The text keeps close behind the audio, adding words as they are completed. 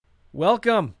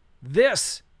Welcome.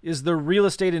 This is the Real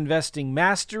Estate Investing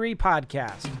Mastery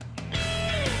Podcast.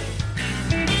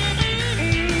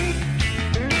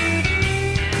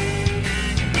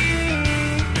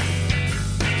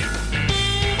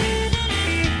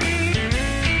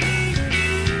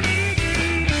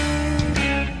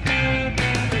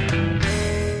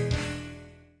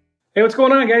 Hey, what's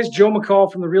going on, guys? Joe McCall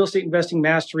from the Real Estate Investing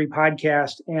Mastery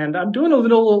Podcast. And I'm doing a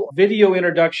little video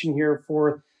introduction here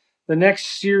for the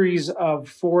next series of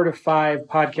 4 to 5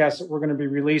 podcasts that we're going to be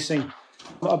releasing.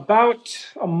 About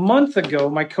a month ago,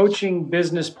 my coaching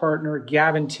business partner,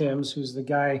 Gavin Timms, who's the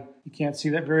guy, you can't see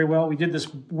that very well, we did this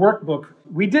workbook.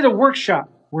 We did a workshop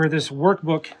where this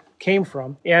workbook came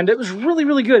from, and it was really,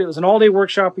 really good. It was an all-day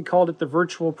workshop. We called it the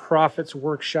Virtual Profits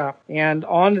Workshop. And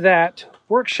on that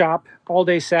workshop,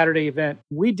 all-day Saturday event,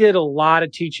 we did a lot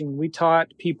of teaching. We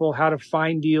taught people how to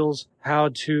find deals,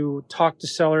 how to talk to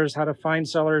sellers, how to find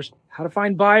sellers, how to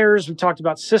find buyers. We talked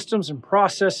about systems and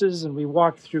processes, and we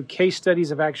walked through case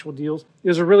studies of actual deals. It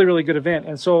was a really, really good event.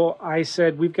 And so I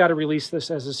said, we've got to release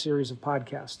this as a series of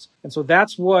podcasts. And so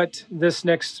that's what this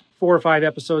next 4 or 5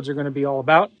 episodes are going to be all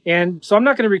about. And so I'm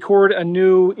not going to record a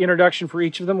new introduction for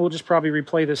each of them. We'll just probably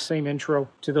replay this same intro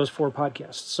to those 4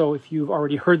 podcasts. So if you've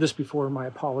already heard this before, my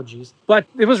apologies. But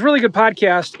it was a really good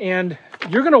podcast, and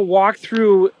you're going to walk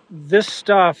through this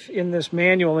stuff in this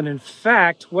manual. And in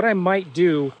fact, what I might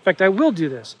do, in fact, I will do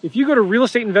this. If you go to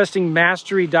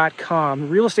realestateinvestingmastery.com,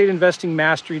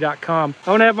 realestateinvestingmastery.com, I'm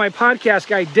going to have my podcast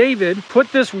guy, David,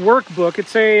 put this workbook.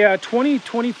 It's a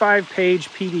 25 page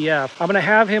PDF. I'm going to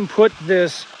have him put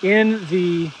this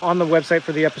on the website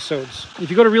for the episodes.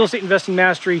 If you go to Real Estate Investing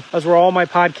Mastery, that's where all my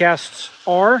podcasts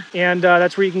are. And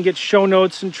that's where you can get show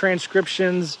notes and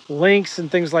transcriptions, links, and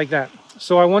things like that.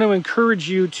 So I want to encourage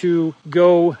you to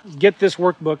go get this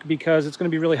workbook because it's going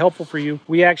to be really helpful for you.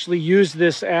 We actually use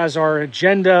this as our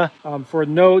agenda for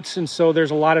notes. And so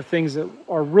there's a lot of things that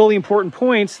are really important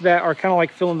points that are kind of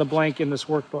like fill in the blank in this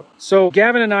workbook. So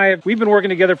Gavin and I, we've been working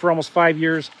together for almost 5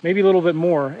 years, maybe a little bit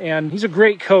more. And he's a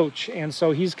great coach. And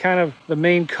so he's kind of the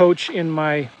main coach in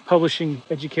my publishing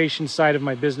education side of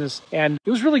my business. And it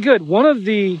was really good. One of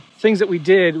the things that we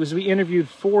did was we interviewed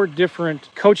 4 different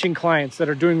coaching clients that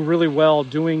are doing really well,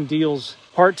 doing deals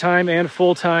part-time and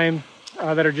full-time,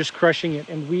 that are just crushing it.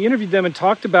 And we interviewed them and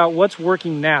talked about what's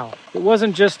working now. It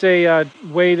wasn't just a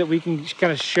way that we can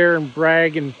kind of share and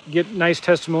brag and get nice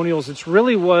testimonials. It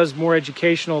really was more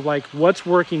educational, like what's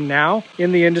working now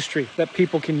in the industry that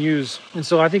people can use. And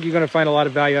so I think you're going to find a lot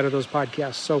of value out of those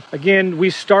podcasts. So again,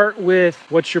 we start with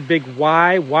what's your big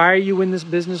why? Why are you in this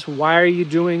business? Why are you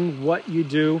doing what you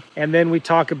do? And then we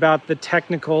talk about the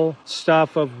technical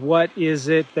stuff of what are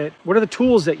the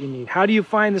tools that you need? How do you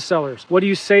find the sellers? What do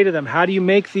you say to them? How do you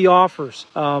make the offers?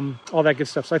 All that good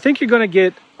stuff. So I think I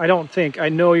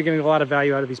know you're going to get a lot of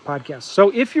value out of these podcasts. So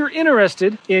if you're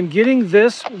interested in getting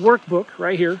this workbook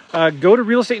right here, go to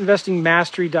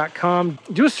realestateinvestingmastery.com,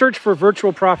 do a search for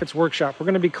Virtual Profits Workshop. We're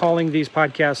going to be calling these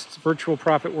podcasts Virtual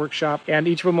Profit Workshop, and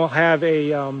each of them will have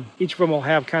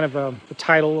kind of a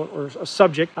title or a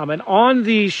subject. And on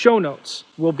the show notes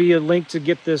will be a link to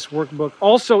get this workbook.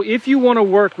 Also, if you want to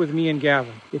work with me and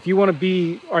Gavin, if you want to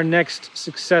be our next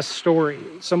success story,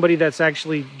 somebody that's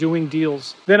actually doing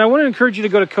deals, then I want to encourage you to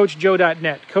go to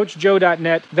CoachJoe.net.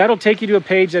 CoachJoe.net. That'll take you to a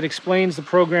page that explains the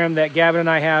program that Gavin and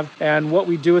I have and what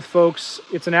we do with folks.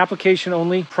 It's an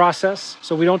application-only process,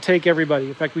 so we don't take everybody.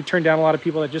 In fact, we turn down a lot of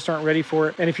people that just aren't ready for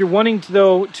it. And if you're wanting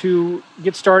to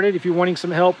get started, if you're wanting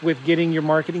some help with getting your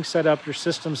marketing set up, your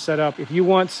systems set up, if you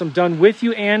want some done with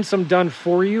you and some done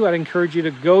for you, I'd encourage you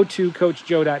to go to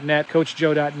CoachJoe.net,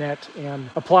 CoachJoe.net, and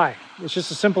apply. It's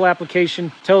just a simple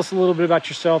application. Tell us a little bit about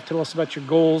yourself. Tell us about your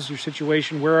goals, your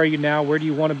situation. Where are you now? Where do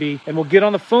you want to be? And we'll get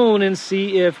on the phone and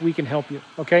see if we can help you.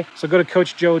 Okay? So go to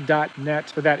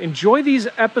CoachJoe.net for that. Enjoy these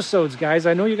episodes, guys.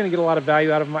 I know you're going to get a lot of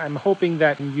value out of them. I'm hoping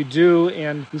that you do.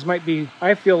 And these might be,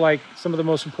 I feel like, some of the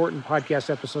most important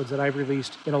podcast episodes that I've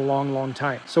released in a long, long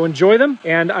time. So enjoy them.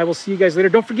 And I will see you guys later.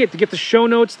 Don't forget to get the show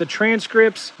notes, the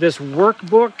transcripts, this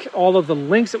workbook, all of the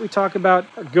links that we talk about.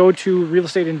 Go to Real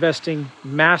Estate Investing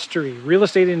Mastery.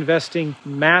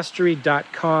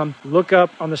 realestateinvestingmastery.com. Look up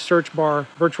on the search bar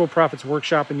Virtual Profits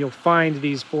Workshop and you'll find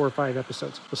these 4 or 5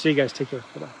 episodes. We'll see you guys. Take care.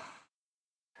 Bye-bye.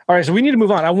 All right, so we need to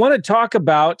move on. I want to talk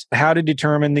about how to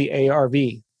determine the ARV,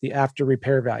 the after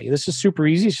repair value. This is super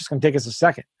easy. It's just going to take us a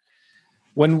second.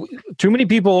 When too many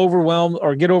people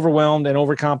get overwhelmed and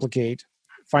overcomplicate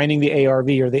finding the ARV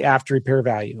or the after repair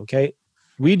value, okay?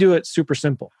 We do it super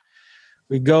simple.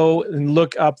 We go and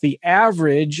look up the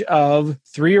average of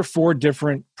 3 or 4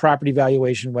 different property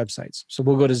valuation websites. So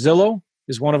we'll go to Zillow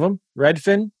is one of them,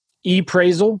 Redfin,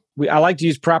 ePraisal. I like to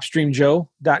use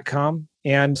PropStreamJoe.com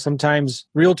and sometimes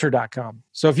Realtor.com.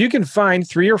 So if you can find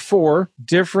 3 or 4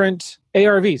 different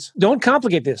ARVs, don't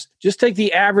complicate this. Just take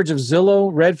the average of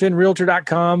Zillow, Redfin,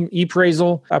 Realtor.com,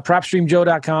 ePraisal,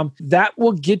 PropStreamJoe.com. That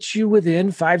will get you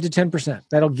within 5 to 10%.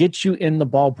 That'll get you in the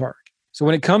ballpark. So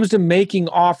when it comes to making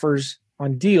offers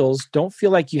on deals, don't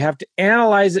feel like you have to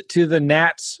analyze it to the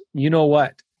gnats, you know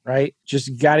what, right?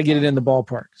 Just got to get it in the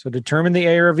ballpark. So determine the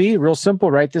ARV, real simple,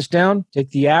 write this down.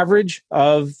 Take the average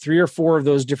of 3 or 4 of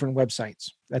those different websites.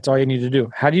 That's all you need to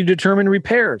do. How do you determine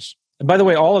repairs? And by the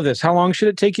way, all of this, how long should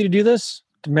it take you to do this?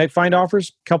 To find offers?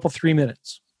 A couple, 3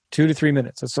 minutes. 2 to 3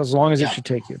 minutes. That's as long as it should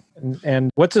take you. And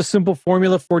what's a simple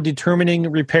formula for determining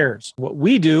repairs? What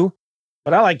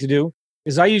I like to do,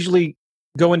 is I usually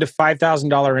go into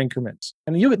 $5,000 increments.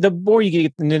 And the more you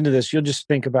get into this, you'll just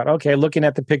think about, okay, looking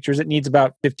at the pictures, it needs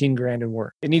about 15 grand in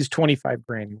work. It needs 25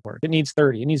 grand in work. It needs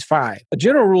 30. It needs 5. A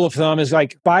general rule of thumb is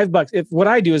like $5. What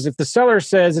I do is if the seller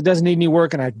says it doesn't need any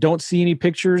work and I don't see any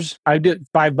pictures, I do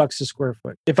 $5 a square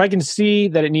foot. If I can see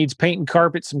that it needs paint and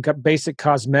carpet, some basic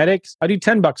cosmetics, I do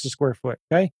 $10 a square foot.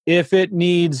 Okay. If it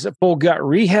needs a full gut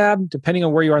rehab, depending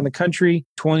on where you are in the country,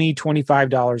 $20,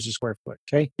 $25 a square foot.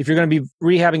 Okay. If you're going to be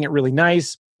rehabbing it really nice,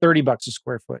 $30 a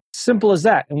square foot. Simple as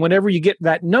that. And whenever you get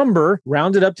that number,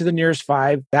 round it up to the nearest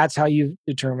 5. That's how you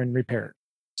determine repair.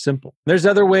 Simple. There's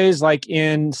other ways like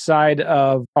inside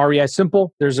of REI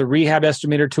Simple, there's a rehab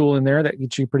estimator tool in there that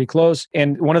gets you pretty close.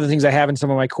 And one of the things I have in some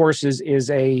of my courses is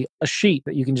a sheet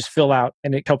that you can just fill out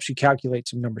and it helps you calculate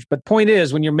some numbers. But point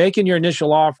is, when you're making your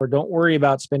initial offer, don't worry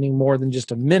about spending more than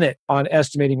just a minute on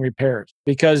estimating repairs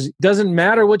because it doesn't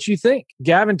matter what you think.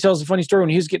 Gavin tells a funny story when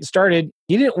he was getting started.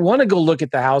 He didn't want to go look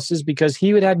at the houses because he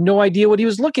had no idea what he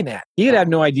was looking at. He had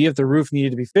no idea if the roof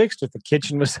needed to be fixed, if the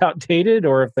kitchen was outdated,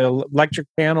 or if the electric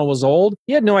panel was old.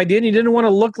 He had no idea, and he didn't want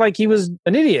to look like he was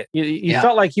an idiot. He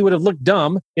felt like he would have looked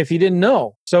dumb if he didn't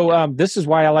know. So this is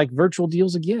why I like virtual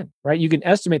deals again, right? You can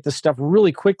estimate this stuff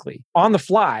really quickly on the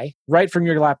fly, right from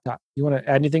your laptop. You want to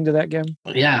add anything to that, Gavin?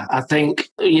 Yeah, I think,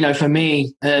 for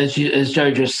me, as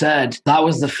Joe just said, that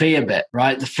was the fear bit,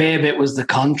 right? The fear bit was the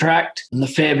contract, and the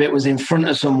fear bit was in front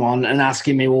of someone and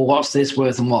asking me, well, what's this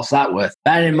worth and what's that worth?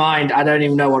 Bear in mind, I don't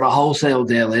even know what a wholesale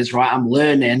deal is, right? I'm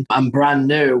learning. I'm brand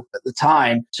new at the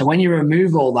time. So when you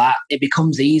remove all that, it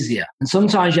becomes easier. And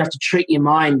sometimes you have to trick your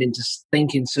mind into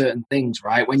thinking certain things,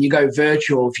 right? When you go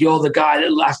virtual, if you're the guy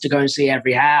that has to go and see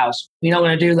every house, you're not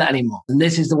going to do that anymore. And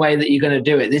this is the way that you're going to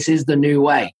do it. This is the new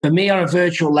way. For me, on a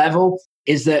virtual level,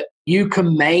 is that you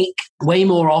can make way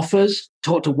more offers,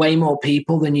 talk to way more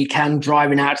people than you can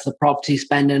driving out to the property,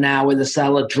 spend an hour with the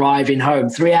seller, driving home.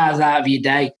 3 hours out of your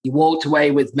day, you walked away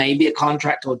with maybe a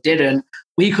contract or didn't.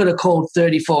 We could have called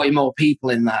 30, 40 more people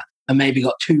in that and maybe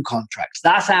got 2 contracts.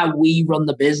 That's how we run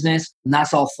the business, and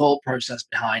that's our thought process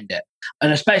behind it.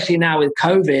 And especially now with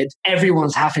COVID,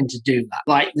 everyone's having to do that.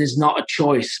 Like there's not a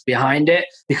choice behind it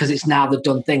because it's now the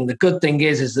done thing. The good thing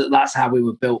is that that's how we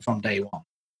were built from day one.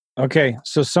 Okay,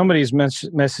 so somebody's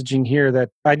messaging here that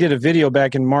I did a video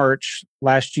back in March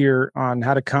last year on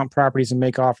how to comp properties and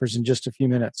make offers in just a few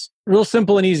minutes. Real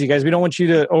simple and easy, guys. We don't want you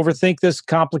to overthink this,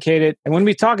 complicate it. And when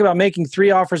we talk about making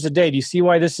 3 offers a day, do you see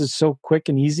why this is so quick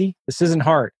and easy? This isn't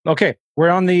hard. Okay, we're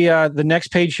on the next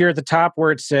page here at the top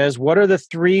where it says, what are the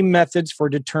 3 methods for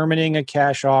determining a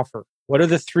cash offer? What are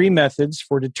the 3 methods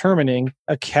for determining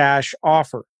a cash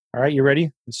offer? All right, you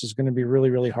ready? This is going to be really,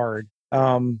 really hard.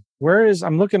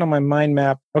 I'm looking on my mind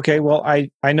map. Okay, well, I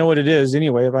know what it is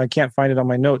anyway, but I can't find it on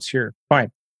my notes here.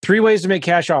 Fine. 3 ways to make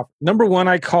cash offer. Number 1,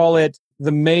 I call it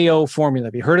the Mayo formula.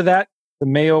 Have you heard of that? The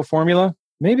Mayo formula?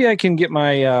 Maybe I can get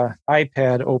my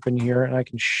iPad open here and I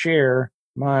can share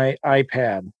my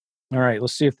iPad. All right,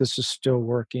 let's see if this is still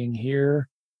working here.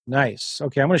 Nice.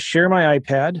 Okay, I'm going to share my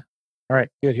iPad. All right,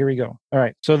 good. Here we go. All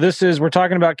right. So we're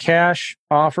talking about cash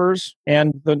offers.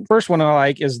 And the first one I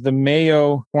like is the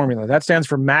Mayo formula. That stands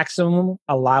for maximum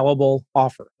allowable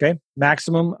offer. Okay.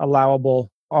 Maximum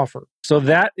allowable offer. So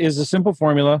that is a simple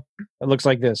formula that looks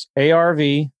like this.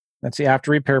 ARV, that's the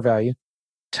after repair value,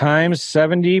 times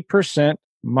 70%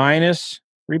 minus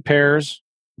repairs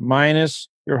minus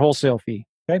your wholesale fee.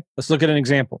 Okay. Let's look at an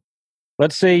example.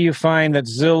 Let's say you find that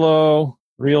Zillow,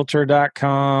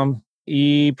 Realtor.com,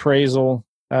 ePraisal,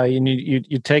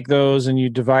 you take those and you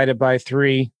divide it by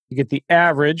 3. You get the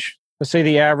average. Let's say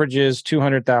the average is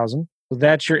 200,000. So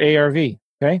that's your ARV.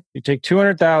 Okay. You take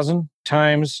 200,000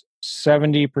 times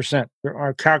 70%.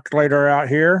 Our calculator out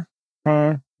here.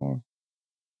 Okay.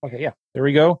 Yeah. There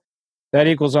we go. That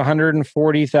equals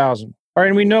 140,000. All right.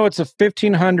 And we know it's a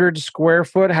 1,500 square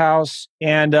foot house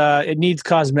and it needs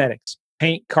cosmetics.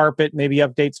 paint, carpet, maybe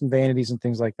update some vanities and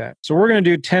things like that. So we're going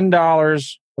to do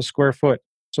 $10 a square foot.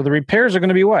 So the repairs are going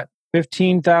to be what?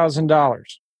 $15,000.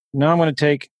 Now I'm going to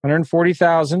take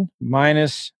 $140,000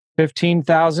 minus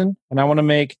 $15,000, and I want to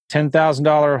make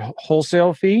 $10,000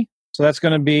 wholesale fee. So that's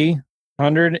going to be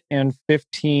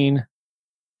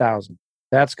 $115,000.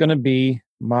 That's going to be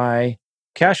my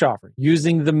cash offer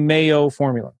using the Mayo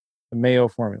formula. The Mayo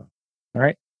formula. All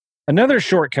right. Another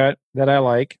shortcut that I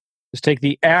like is take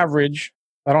the average.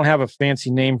 I don't have a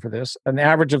fancy name for this. An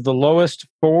average of the lowest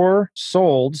 4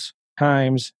 solds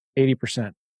times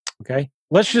 80%. Okay.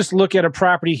 Let's just look at a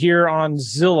property here on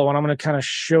Zillow, and I'm going to kind of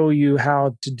show you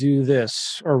how to do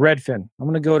this, or Redfin. I'm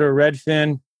going to go to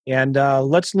Redfin, and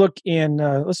let's look in,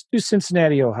 let's do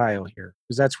Cincinnati, Ohio here,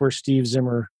 because that's where Steve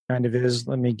Zimmer kind of is.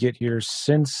 Let me get here,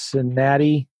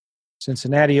 Cincinnati,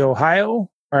 Ohio. All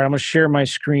right, I'm going to share my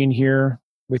screen here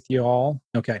with you all.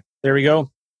 Okay, there we go.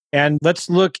 And let's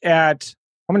look at,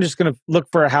 I'm just going to look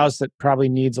for a house that probably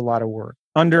needs a lot of work.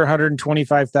 Under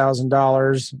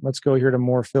 $125,000. Let's go here to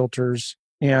more filters.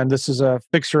 And this is a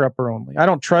fixer-upper only. I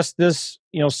don't trust this,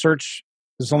 search.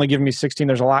 It's only giving me 16.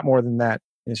 There's a lot more than that.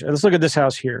 Let's look at this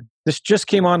house here. This just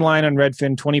came online on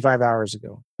Redfin 25 hours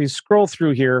ago. If you scroll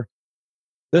through here,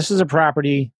 this is a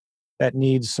property that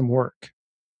needs some work.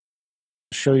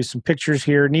 I'll show you some pictures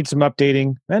here. Needs some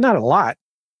updating. And not a lot.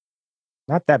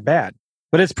 Not that bad.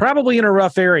 But it's probably in a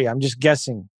rough area. I'm just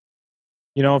guessing.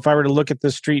 If I were to look at the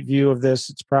street view of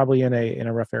this, it's probably in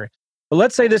a rough area. But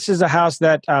let's say this is a house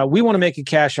that we want to make a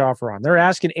cash offer on. They're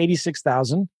asking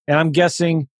 $86,000, and I'm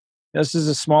guessing this is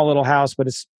a small little house, but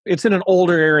it's in an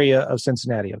older area of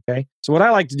Cincinnati. Okay, so what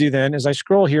I like to do then is I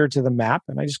scroll here to the map,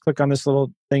 and I just click on this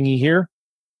little thingy here,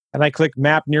 and I click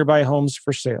Map Nearby Homes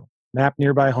for Sale. Map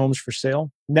Nearby Homes for Sale.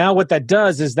 Now what that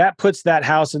does is that puts that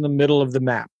house in the middle of the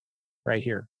map, right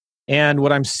here. And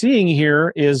what I'm seeing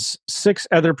here is 6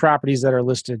 other properties that are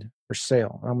listed for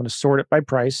sale. I'm going to sort it by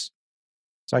price.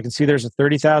 So I can see there's a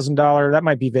 $30,000. That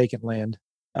might be vacant land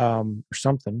or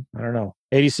something. I don't know.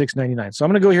 $86.99. So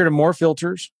I'm going to go here to more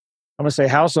filters. I'm going to say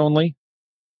house only.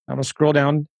 I'm going to scroll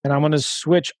down, and I'm going to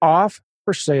switch off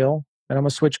for sale, and I'm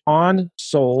going to switch on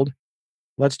sold.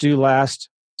 Let's do last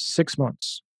 6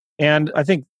 months. And I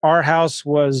think our house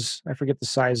was, I forget the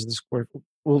size of the square.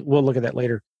 We'll look at that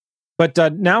later. But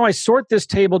now I sort this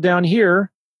table down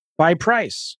here by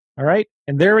price. All right.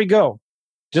 And there we go.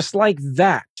 Just like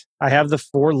that, I have the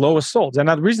 4 lowest solds. And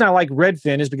now the reason I like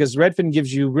Redfin is because Redfin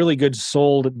gives you really good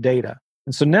sold data.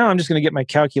 And so now I'm just going to get my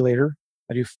calculator.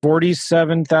 I do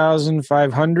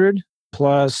 47,500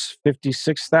 plus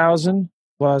 56,000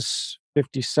 plus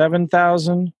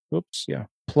 57,000. Oops. Yeah.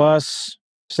 Plus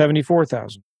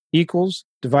 74,000 equals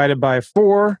divided by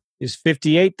 4 is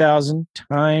 58,000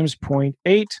 times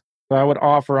 0.8. So I would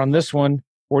offer on this one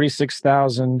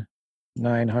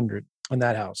 46,900 on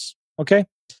that house. Okay.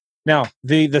 Now,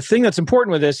 the thing that's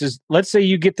important with this is, let's say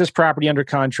you get this property under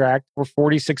contract for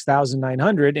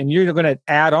 46,900 and you're going to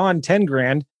add on 10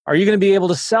 grand. Are you going to be able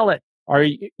to sell it? Are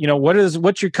you,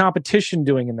 what's your competition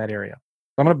doing in that area?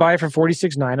 I'm going to buy it for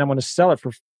 46.9. I'm going to sell it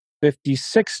for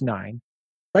 56.9. If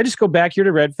I just go back here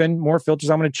to Redfin, more filters,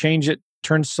 I'm going to change it,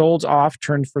 turn solds off,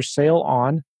 turn for sale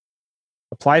on,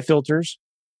 apply filters.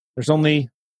 There's only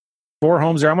 4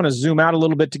 homes there. I'm going to zoom out a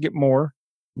little bit to get more.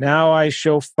 Now I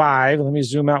show 5. Let me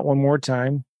zoom out one more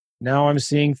time. Now I'm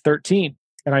seeing 13.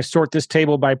 And I sort this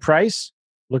table by price.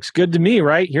 Looks good to me,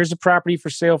 right? Here's a property for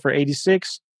sale for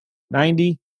 86,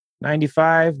 90,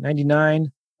 95,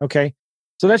 99. Okay.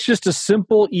 So that's just a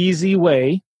simple, easy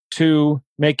way to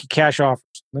make cash offers.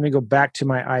 Let me go back to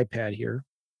my iPad here.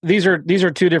 These are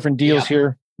 2 different deals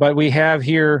here, but we have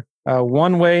here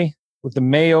one way with the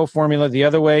Mayo formula. The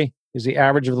other way is the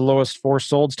average of the lowest 4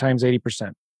 solds times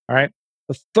 80%. All right.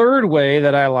 The third way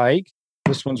that I like,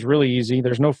 this one's really easy.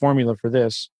 There's no formula for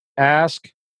this.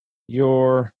 Ask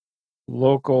your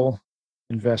local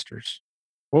investors.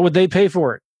 What would they pay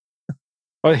for it?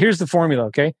 Well, here's the formula,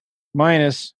 okay?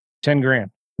 Minus 10 grand.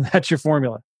 That's your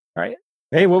formula. All right.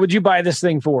 Hey, what would you buy this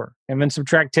thing for? And then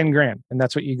subtract 10 grand. And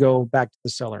that's what you go back to the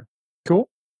seller. Cool.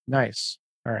 Nice.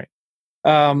 All right.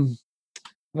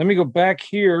 Let me go back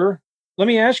here. Let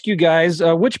me ask you guys,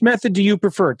 which method do you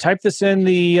prefer? Type this in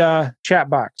the chat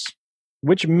box.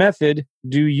 Which method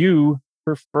do you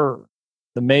prefer?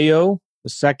 The Mayo, the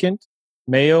second,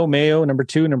 Mayo, number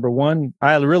 2, number 1.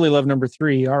 I really love number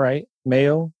 3. All right.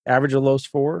 Mayo, average of lowest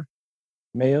 4.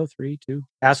 Mayo, 3, 2.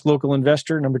 Ask local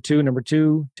investor, number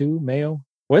 2, 2, Mayo.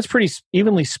 Well, it's pretty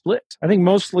evenly split. I think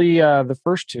mostly the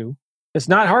first 2. It's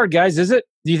not hard, guys, is it?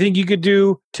 Do you think you could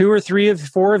do 2 or 3 of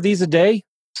 4 of these a day?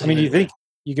 I mean, do you think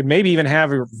you could maybe even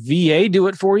have a VA do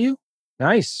it for you?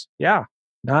 Nice. Yeah.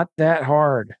 Not that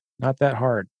hard. Not that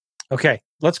hard. Okay,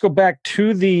 let's go back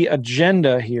to the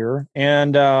agenda here.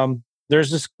 And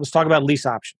let's talk about lease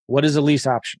option. What is a lease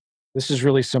option? This is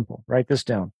really simple. Write this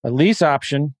down. A lease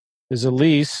option is a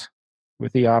lease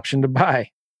with the option to buy.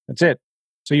 That's it.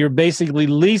 So you're basically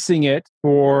leasing it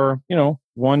for,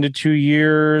 1 to 2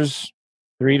 years,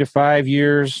 3 to 5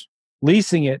 years,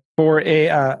 leasing it for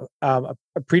a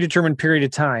predetermined period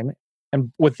of time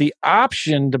and with the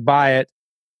option to buy it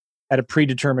at a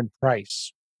predetermined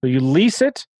price. So you lease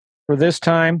it for this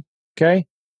time, okay?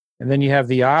 And then you have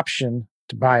the option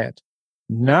to buy it,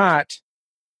 not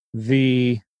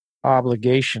the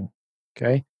obligation,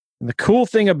 okay? And the cool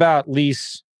thing about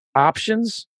lease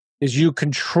options is you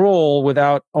control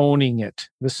without owning it.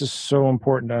 This is so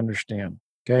important to understand,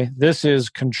 okay? This is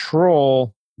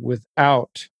control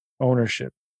without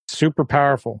ownership. Super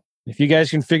powerful. If you guys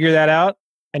can figure that out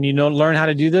and learn how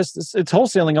to do this, it's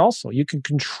wholesaling also. You can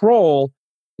control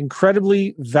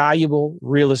incredibly valuable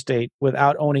real estate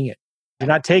without owning it. You're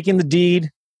not taking the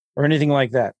deed or anything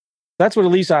like that. That's what a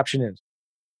lease option is.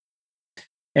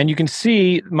 And you can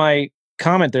see my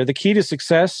comment there. The key to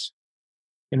success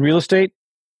in real estate,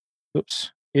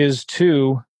 is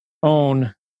to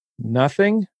own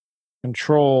nothing,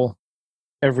 control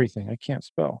everything. I can't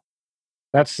spell.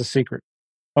 That's the secret.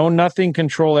 Own nothing,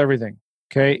 control everything.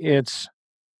 Okay, it's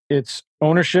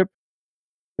ownership.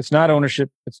 It's not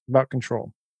ownership. It's about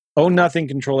control. Own nothing,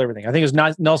 control everything. I think it's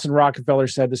not Nelson Rockefeller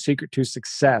said the secret to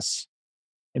success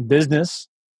in business,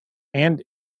 and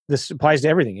this applies to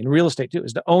everything in real estate too,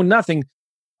 is to own nothing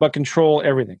but control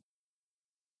everything.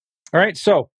 All right,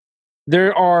 so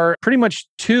there are pretty much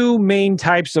two main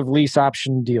types of lease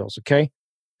option deals, okay?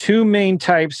 Two main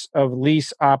types of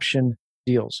lease option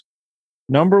deals.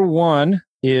 Number one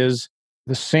is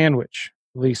the sandwich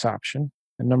lease option,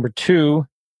 and number two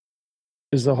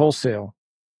is the wholesale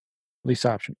lease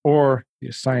option or the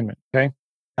assignment, okay?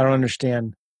 I don't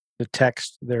understand the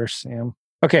text there, Sam.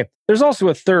 Okay, there's also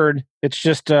a third. It's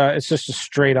just a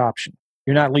straight option.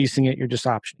 You're not leasing it, you're just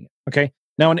optioning it, okay?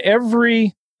 Now, in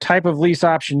every type of lease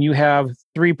option, you have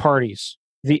three parties.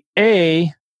 The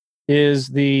A is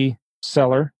the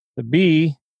seller, the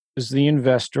B is the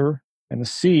investor, and the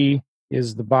C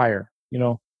is the buyer,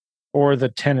 or the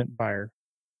tenant buyer.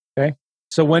 Okay.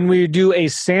 So when we do a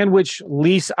sandwich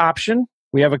lease option,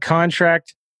 we have a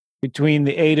contract between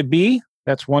the A to B.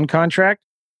 That's one contract.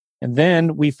 And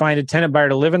then we find a tenant buyer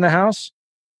to live in the house.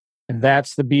 And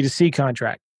that's the B to C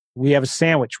contract. We have a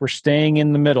sandwich. We're staying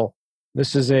in the middle.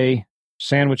 This is a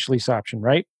sandwich lease option,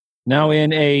 right? Now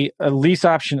in a lease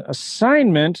option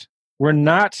assignment, we're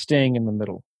not staying in the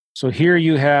middle. So here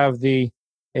you have the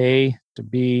A to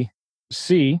B to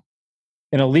C.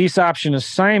 In a lease option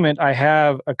assignment, I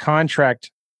have a contract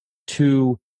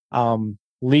to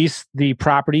lease the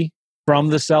property from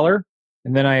the seller.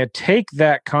 And then I take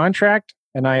that contract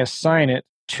and I assign it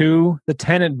to the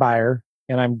tenant buyer,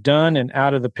 and I'm done and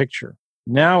out of the picture.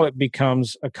 Now it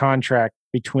becomes a contract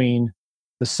between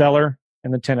the seller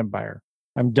and the tenant buyer.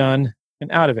 I'm done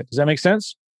and out of it. Does that make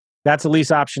sense? That's a lease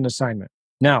option assignment.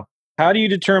 Now, how do you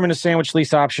determine a sandwich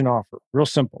lease option offer? Real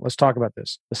simple. Let's talk about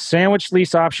this. The sandwich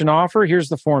lease option offer, here's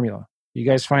the formula. You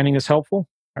guys finding this helpful?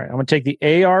 All right, I'm going to take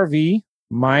the ARV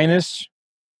minus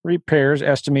repairs,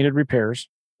 estimated repairs.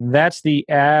 That's the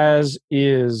as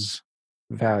is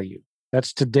value.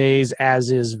 That's today's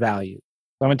as is value.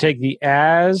 So I'm going to take the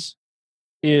as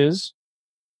is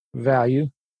value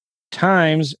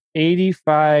times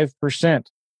 85%.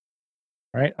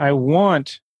 Right? I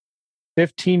want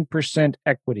 15%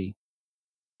 equity.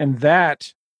 And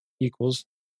that equals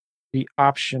the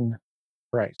option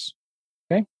price.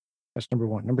 Okay? That's number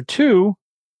one. Number two,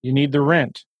 you need the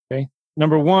rent. Okay?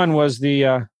 Number one was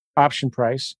the option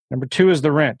price. Number two is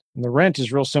the rent. And the rent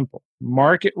is real simple.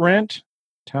 Market rent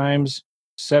times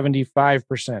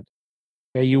 75%.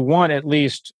 Okay? You want at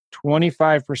least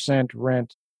 25%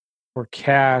 rent for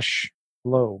cash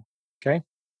flow. Okay?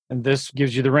 And this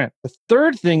gives you the rent. The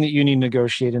third thing that you need to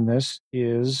negotiate in this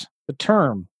is the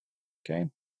term. Okay?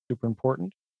 Super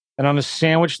important. And on a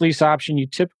sandwich lease option, you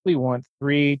typically want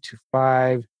 3 to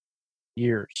 5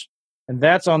 years. And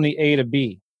that's on the A to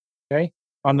B. Okay?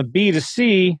 On the B to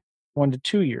C, 1 to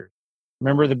 2 years.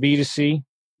 Remember the B to C?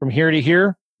 From here to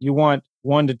here, you want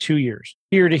 1 to 2 years.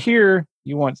 Here to here,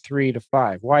 you want 3 to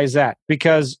 5. Why is that?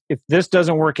 Because if this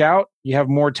doesn't work out, you have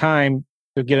more time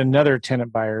to get another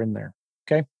tenant buyer in there.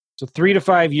 Okay? So 3 to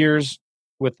 5 years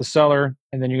with the seller,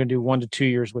 and then you're going to do 1 to 2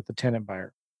 years with the tenant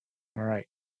buyer. All right.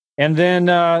 And then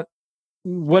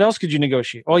what else could you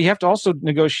negotiate? Well, you have to also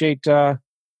negotiate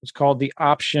what's called the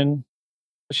option.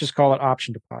 Let's just call it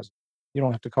option deposit. You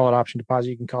don't have to call it option deposit.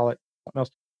 You can call it something else.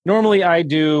 Normally I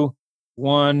do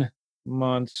 1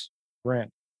 month's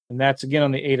rent. And that's again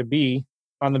on the A to B.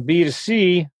 On the B to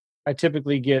C, I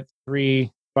typically get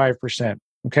 5%.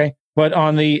 Okay. But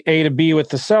on the A to B with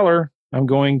the seller, I'm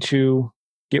going to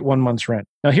get 1 month's rent.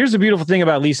 Now, here's the beautiful thing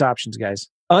about lease options, guys.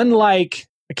 Unlike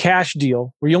a cash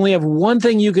deal where you only have one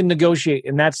thing you can negotiate,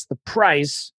 and that's the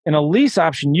price, in a lease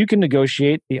option, you can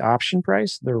negotiate the option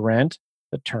price, the rent,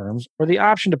 the terms, or the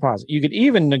option deposit. You could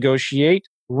even negotiate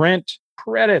rent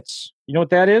credits. You know what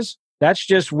that is? That's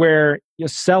just where your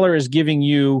seller is giving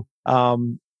you a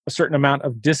certain amount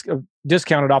of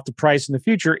discounted off the price in the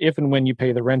future if and when you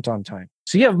pay the rent on time.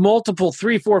 So you have multiple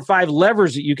 3, 4, 5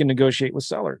 levers that you can negotiate with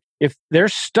sellers. If they're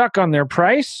stuck on their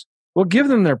price, we'll give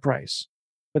them their price.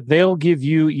 But they'll give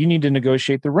you need to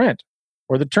negotiate the rent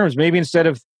or the terms. Maybe instead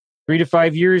of 3 to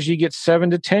 5 years, you get 7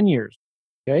 to 10 years.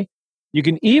 Okay. You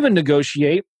can even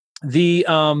negotiate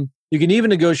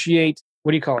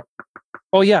what do you call it?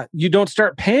 Oh yeah. You don't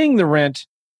start paying the rent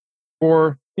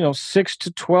for, 6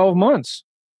 to 12 months.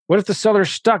 What if the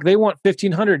seller's stuck? They want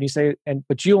 $1,500 and you say,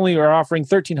 but you only are offering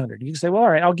 $1,300. You can say, well, all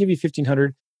right, I'll give you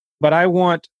 $1,500, but I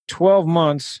want 12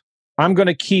 months. I'm going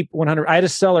to keep $100. I had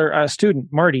a student,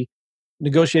 Marty,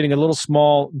 negotiating a little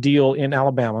small deal in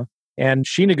Alabama. And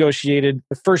she negotiated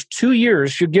the first 2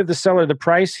 years. She'd give the seller the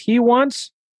price he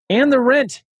wants and the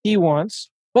rent he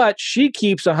wants, but she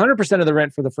keeps 100% of the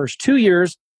rent for the first 2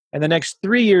 years. And the next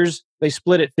 3 years, they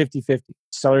split it 50-50. The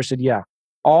seller said, yeah.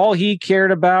 All he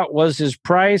cared about was his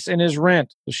price and his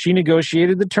rent. So she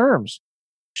negotiated the terms.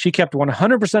 She kept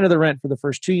 100% of the rent for the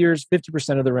first 2 years,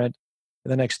 50% of the rent for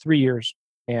the next 3 years.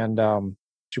 And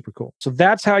super cool. So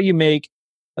that's how you make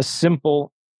a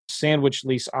simple sandwich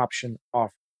lease option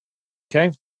offer.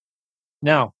 Okay.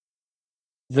 Now,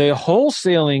 the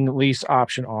wholesaling lease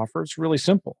option offer is really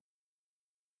simple.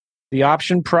 The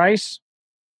option price,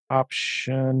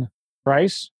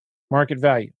 market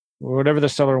value, whatever the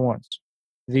seller wants.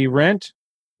 The rent,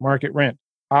 market rent.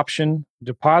 Option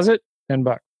deposit,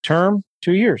 $10. Term,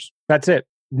 2 years. That's it.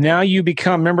 Now you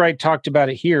remember I talked about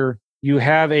it here. You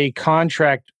have a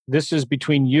contract. This is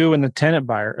between you and the tenant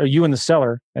buyer, or you and the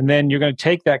seller. And then you're going to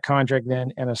take that contract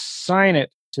then and assign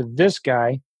it to this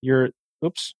guy. You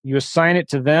assign it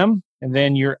to them, and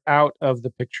then you're out of the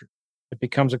picture. It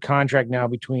becomes a contract now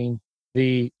between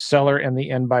the seller and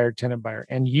the end buyer, tenant buyer.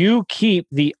 And you keep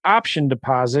the option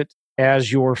deposit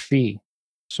as your fee.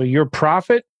 So your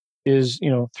profit is,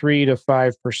 3 to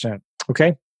 5%.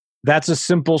 Okay. That's a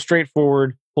simple,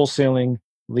 straightforward wholesaling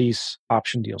lease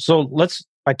option deal. So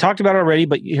I talked about it already,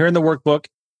 but here in the workbook,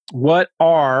 what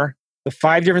are the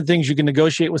 5 different things you can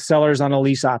negotiate with sellers on a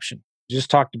lease option? Just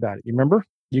talked about it. You remember?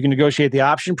 You can negotiate the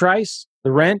option price,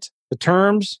 the rent, the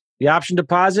terms, the option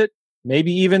deposit,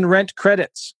 maybe even rent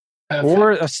credits.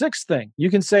 Or a 6th thing. You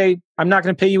can say, I'm not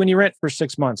going to pay you any rent for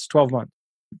 6 months, 12 months.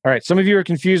 All right. Some of you are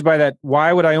confused by that.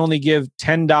 Why would I only give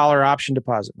 $10 option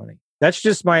deposit money? That's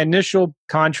just my initial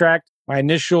contract, my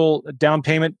initial down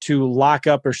payment to lock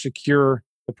up or secure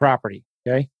the property.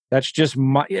 Okay. That's just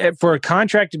for a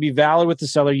contract to be valid with the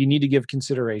seller, you need to give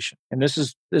consideration. And this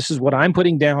is what I'm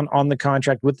putting down on the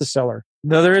contract with the seller.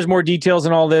 Now, there is more details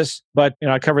in all this, but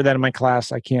I covered that in my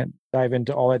class. I can't dive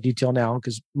into all that detail now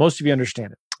because most of you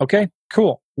understand it. Okay,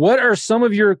 cool. What are some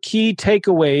of your key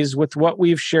takeaways with what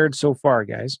we've shared so far,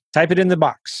 guys? Type it in the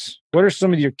box. What are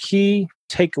some of your key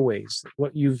takeaways,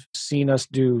 what you've seen us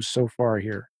do so far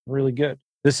here? Really good.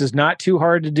 This is not too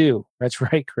hard to do. That's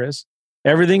right, Chris.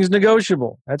 Everything's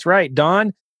negotiable. That's right.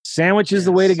 Don, sandwich is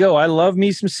the way to go. I love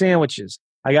me some sandwiches.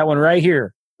 I got one right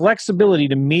here. Flexibility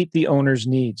to meet the owner's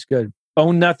needs. Good.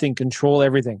 Own nothing, control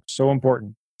everything. So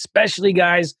important. Especially,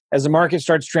 guys, as the market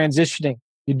starts transitioning.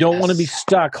 You don't want to be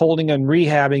stuck holding and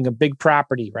rehabbing a big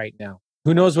property right now.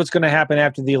 Who knows what's going to happen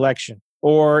after the election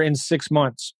or in 6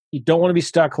 months? You don't want to be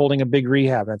stuck holding a big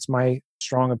rehab. That's my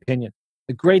strong opinion.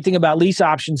 The great thing about lease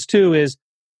options too is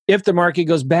if the market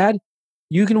goes bad,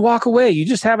 you can walk away. You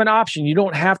just have an option. You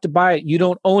don't have to buy it. You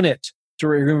don't own it. So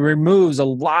it removes a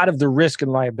lot of the risk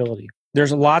and liability.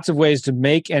 There's lots of ways to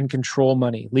make and control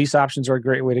money. Lease options are a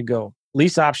great way to go.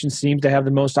 Lease options seem to have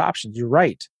the most options. You're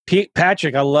right.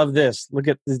 Patrick, I love this.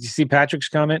 Did you see Patrick's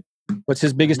comment? What's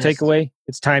his biggest takeaway?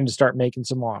 It's time to start making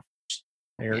some offers.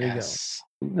 There we go.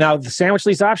 Now, the sandwich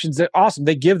lease options, they're awesome.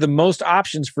 They give the most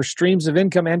options for streams of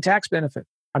income and tax benefit.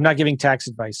 I'm not giving tax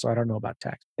advice, so I don't know about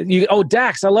tax.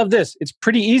 Dax, I love this. It's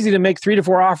pretty easy to make 3 to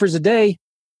 4 offers a day.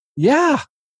 Yeah,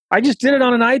 I just did it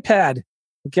on an iPad.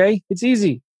 Okay, it's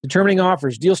easy. Determining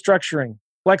offers, deal structuring,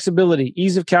 flexibility,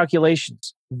 ease of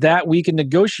calculations that we can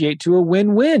negotiate to a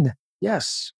win-win.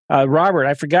 Yes. Robert,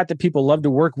 I forgot that people love to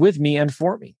work with me and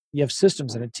for me. You have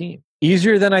systems and a team.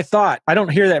 Easier than I thought. I don't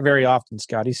hear that very often,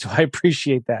 Scotty, so I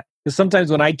appreciate that. Because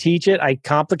sometimes when I teach it, I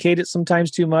complicate it sometimes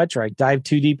too much, or I dive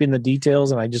too deep in the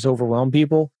details and I just overwhelm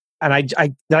people. And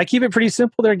did I keep it pretty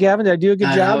simple there, Gavin? Did I do a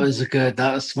good job?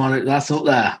 That's up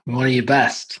there. One of your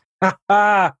best.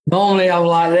 Normally I'm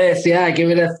like this. Yeah, give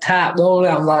it a tap. Normally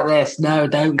I'm like this. No,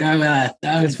 don't go there.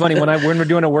 No. It's funny when we're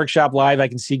doing a workshop live, I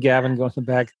can see Gavin going in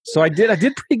the back. So I did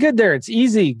pretty good there. It's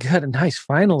easy. Good and nice.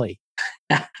 Finally.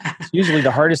 It's usually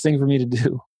the hardest thing for me to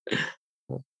do.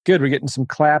 Good. We're getting some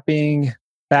clapping.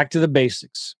 Back to the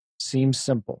basics. Seems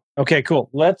simple. Okay, cool.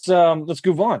 Let's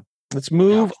move on. Let's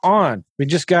move on. We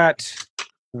just got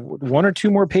 1 or 2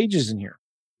 more pages in here.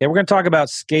 Yeah, we're going to talk about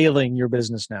scaling your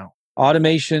business now.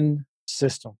 Automation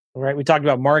system. All right. We talked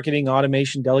about marketing,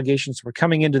 automation, delegation. So we're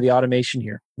coming into the automation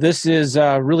here. This is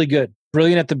really good.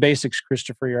 Brilliant at the basics,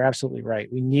 Christopher. You're absolutely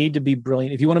right. We need to be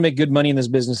brilliant. If you want to make good money in this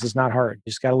business, it's not hard.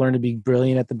 You just got to learn to be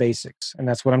brilliant at the basics. And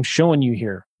that's what I'm showing you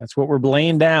here. That's what we're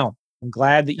laying down. I'm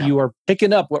glad that you are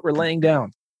picking up what we're laying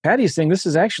down. Patty's saying this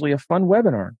is actually a fun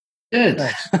webinar. Good.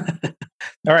 Nice.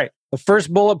 All right. The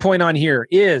first bullet point on here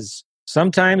is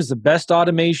sometimes the best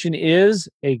automation is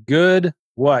a good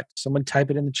what? Someone type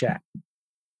it in the chat.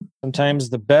 Sometimes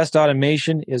the best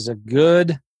automation is a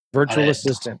good virtual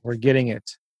assistant. We're getting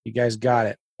it. You guys got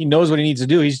it. He knows what he needs to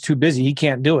do. He's too busy. He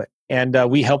can't do it. And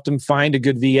we helped him find a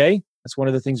good VA. That's one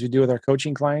of the things we do with our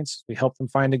coaching clients. We help them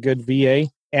find a good VA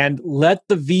and let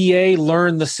the VA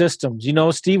learn the systems. You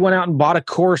know, Steve went out and bought a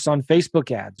course on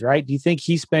Facebook ads, right? Do you think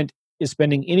he is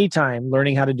spending any time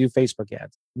learning how to do Facebook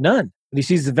ads? None. But he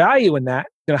sees the value in that.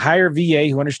 He's going to hire a VA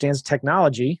who understands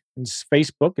technology and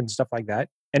Facebook and stuff like that,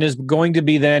 and is going to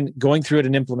be then going through it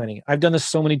and implementing it. I've done this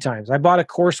so many times. I bought a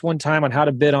course one time on how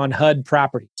to bid on HUD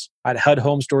properties at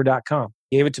HUDhomestore.com.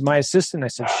 Gave it to my assistant. I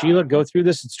said, Sheila, go through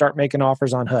this and start making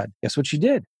offers on HUD. Guess what she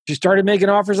did? She started making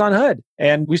offers on HUD.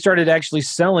 And we started actually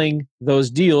selling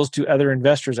those deals to other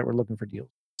investors that were looking for deals.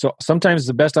 So sometimes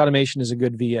the best automation is a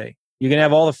good VA. You can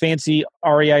have all the fancy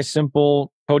REI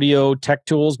Simple, Podio tech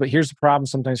tools, but here's the problem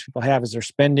sometimes people have is they're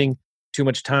spending too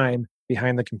much time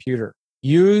behind the computer.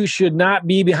 You should not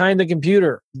be behind the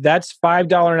computer. That's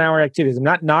 $5 an hour activities. I'm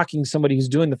not knocking somebody who's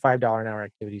doing the $5 an hour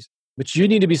activities, but you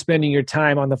need to be spending your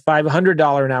time on the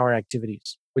 $500 an hour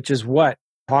activities, which is what?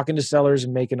 Talking to sellers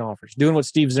and making offers, doing what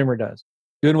Steve Zimmer does,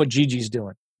 doing what Gigi's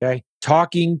doing, okay?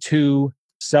 Talking to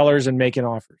sellers and making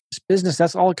offers. This business,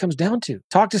 that's all it comes down to.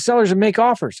 Talk to sellers and make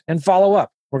offers and follow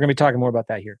up. We're going to be talking more about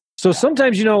that here. So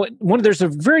sometimes, you know, there's a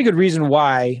very good reason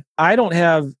why I've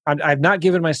not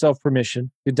given myself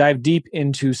permission to dive deep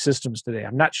into systems today.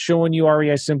 I'm not showing you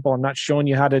REI Simple. I'm not showing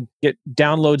you how to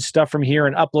download stuff from here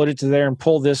and upload it to there and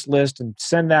pull this list and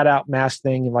send that out mass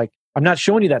thing. And I'm not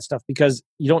showing you that stuff because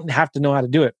you don't have to know how to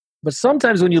do it. But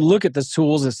sometimes when you look at the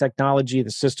tools, the technology, the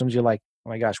systems, you're like,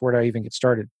 oh my gosh, where do I even get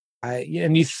started?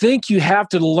 And you think you have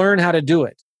to learn how to do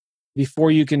it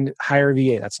before you can hire a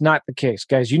VA. That's not the case.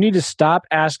 Guys, you need to stop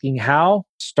asking how,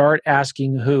 start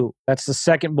asking who. That's the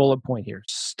second bullet point here.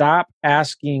 Stop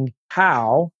asking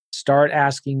how, start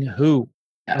asking who.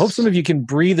 Yes. I hope some of you can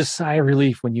breathe a sigh of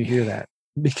relief when you hear that.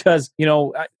 Because, you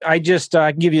know, I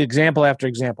can give you example after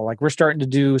example. Like we're starting to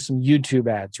do some YouTube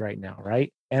ads right now,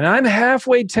 right? And I'm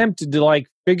halfway tempted to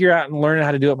figure out and learn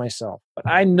how to do it myself. But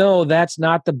I know that's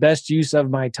not the best use of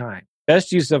my time.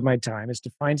 Best use of my time is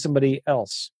to find somebody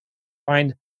else.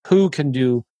 Find who can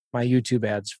do my YouTube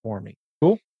ads for me.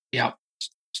 Cool? Yeah.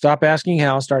 Stop asking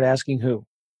how, start asking who.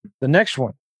 The next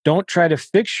one, don't try to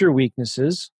fix your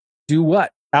weaknesses. Do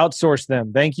what? Outsource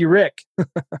them. Thank you, Rick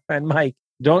and Mike.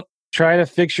 Don't try to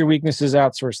fix your weaknesses,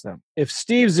 outsource them. If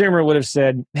Steve Zimmer would have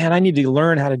said, man, I need to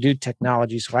learn how to do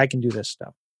technology so I can do this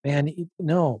stuff. Man,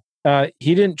 no.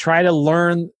 He didn't try to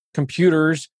learn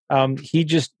computers. He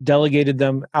just delegated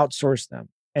them, outsourced them.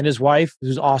 And his wife,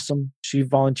 who's awesome, she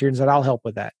volunteered and said, I'll help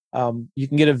with that. You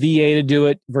can get a VA to do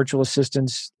it, virtual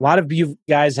assistants. A lot of you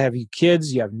guys have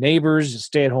kids, you have neighbors,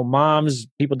 stay-at-home moms,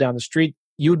 people down the street.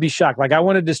 You would be shocked. I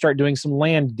wanted to start doing some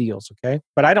land deals, okay?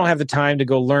 But I don't have the time to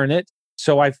go learn it.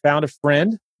 So I found a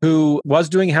friend who was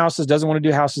doing houses, doesn't want to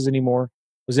do houses anymore,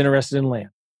 was interested in land.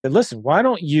 I said, listen, why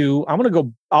don't you,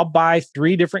 I'll buy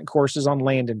 3 different courses on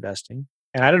land investing.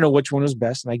 And I don't know which one was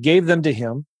best. And I gave them to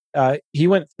him. He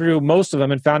went through most of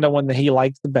them and found out one that he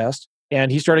liked the best.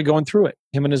 And he started going through it,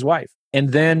 him and his wife. And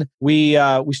then we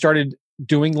started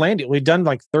doing land deals. We've done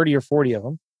 30 or 40 of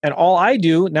them. And all I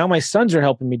do, now my sons are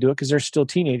helping me do it because they're still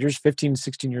teenagers, 15,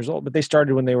 16 years old, but they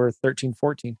started when they were 13,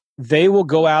 14. They will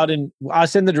go out and I'll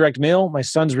send the direct mail. My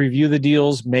sons review the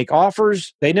deals, make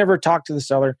offers. They never talk to the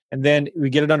seller. And then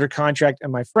we get it under contract.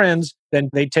 And my friends,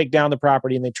 then they take down the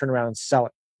property and they turn around and sell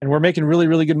it. And we're making really,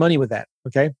 really good money with that.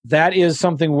 Okay. That is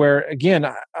something where, again,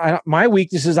 my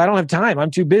weakness is I don't have time.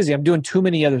 I'm too busy. I'm doing too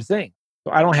many other things.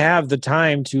 So I don't have the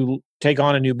time to take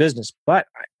on a new business, but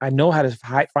I know how to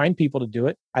find people to do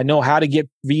it. I know how to get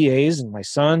VAs and my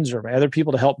sons or my other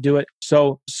people to help do it.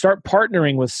 So start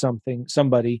partnering with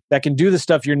somebody that can do the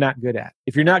stuff you're not good at.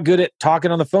 If you're not good at talking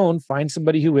on the phone, find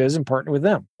somebody who is and partner with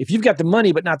them. If you've got the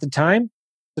money, but not the time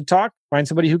to talk, find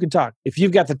somebody who can talk. If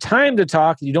you've got the time to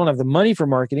talk, you don't have the money for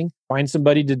marketing, find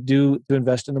somebody to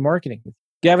invest in the marketing.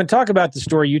 Gavin, talk about the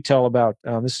story you tell about,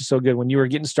 this is so good. When you were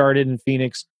getting started in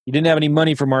Phoenix, you didn't have any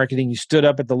money for marketing. You stood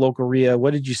up at the local RIA.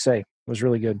 What did you say? It was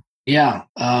really good. Yeah.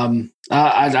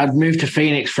 I'd moved to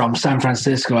Phoenix from San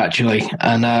Francisco, actually.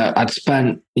 And I'd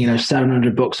spent,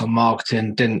 $700 on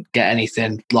marketing, didn't get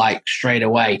anything like straight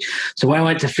away. So when I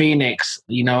went to Phoenix,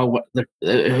 who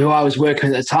I was working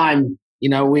with at the time,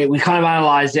 we kind of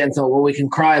analyzed it and thought, well, we can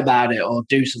cry about it or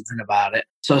do something about it.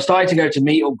 So I started to go to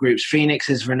meetup groups. Phoenix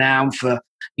is renowned for,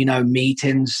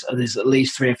 meetings. There's at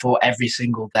least 3 or 4 every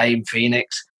single day in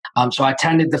Phoenix. So I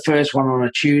attended the first one on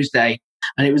a Tuesday,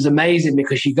 and it was amazing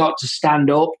because you got to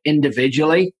stand up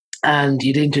individually and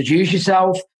you'd introduce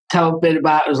yourself, tell a bit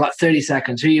about, it was like 30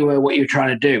 seconds, who you were, what you were trying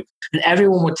to do. And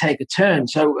everyone would take a turn.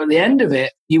 So at the end of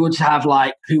it, you would have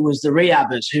like, who was the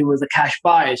rehabbers, who were the cash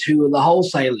buyers, who were the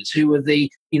wholesalers, who were the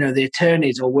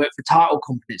attorneys or work for title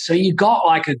companies. So you got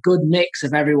like a good mix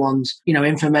of everyone's,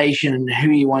 information and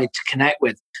who you wanted to connect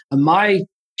with. And my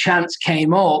chance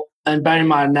came up, and bear in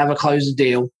mind, I never closed a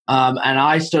deal. And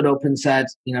I stood up and said,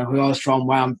 who I was from,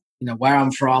 where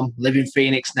I'm from, live in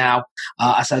Phoenix now.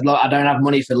 I said, look, I don't have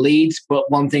money for leads,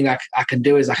 but one thing I can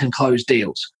do is I can close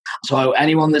deals. So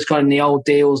anyone that's got any old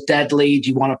deals, dead leads,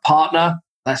 you want a partner,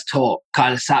 let's talk.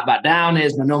 Kind of sat back down,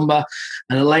 here's my number.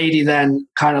 And the lady then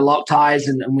kind of locked eyes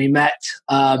and we met.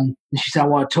 And she said, I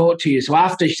want to talk to you. So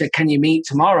after, she said, can you meet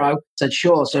tomorrow? I said,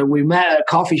 sure. So we met at a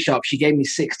coffee shop. She gave me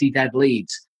 60 dead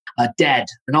leads, dead.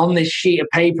 And on this sheet of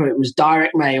paper, it was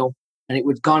direct mail. And it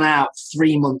had gone out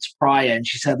 3 months prior. And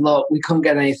she said, look, we couldn't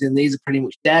get anything. These are pretty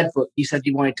much dead, but you said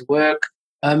you wanted to work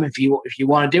if you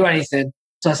want to do anything.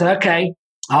 So I said, okay,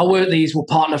 I'll work these. We'll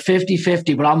partner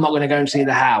 50-50, but I'm not going to go and see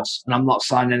the house. And I'm not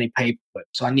signing any paperwork.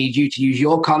 So I need you to use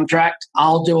your contract.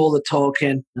 I'll do all the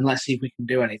talking and let's see if we can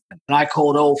do anything. And I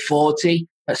called all 40.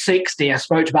 At 60, I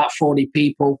spoke to about 40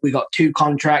 people. We got 2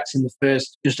 contracts in the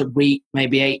first just a week,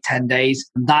 maybe 8-10 days.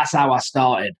 And that's how I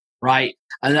started. Right.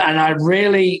 And I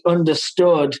really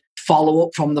understood follow up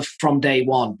from day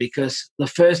one, because the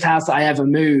first house that I ever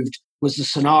moved was the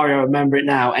scenario. I remember it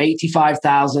now.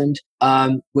 85,000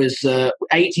 was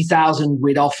 80,000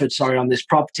 we'd offered, on this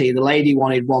property. The lady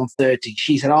wanted 130.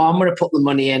 She said, I'm going to put the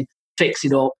money in, fix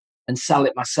it up and sell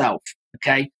it myself.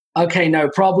 Okay, no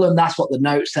problem. That's what the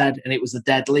note said. And it was a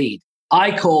dead lead.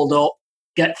 I called up,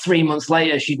 get 3 months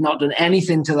later, she'd not done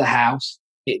anything to the house.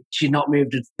 She'd not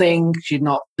moved a thing. She'd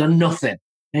not done nothing.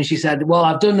 And she said, well,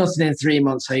 I've done nothing in 3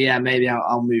 months. So yeah, maybe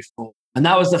I'll move forward. And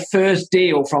that was the first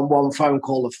deal from one phone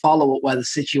call, the follow-up, where the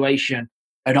situation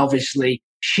had obviously,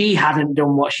 she hadn't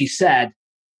done what she said.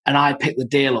 And I picked the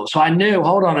deal up. So I knew,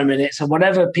 hold on a minute. So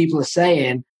whatever people are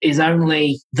saying is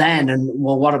only then. And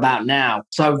well, what about now?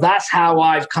 So that's how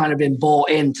I've kind of been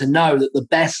bought in to know that the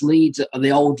best leads are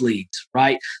the old leads,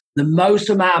 right? The most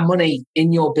amount of money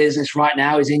in your business right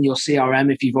now is in your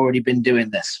CRM if you've already been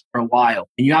doing this for a while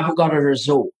and you haven't got a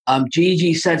result.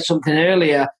 Gigi said something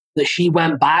earlier that she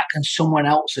went back and someone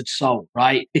else had sold,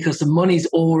 right? Because the money's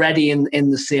already in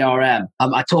the CRM.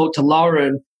 I talked to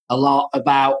Lauren a lot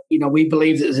about, we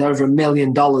believe that there's over $1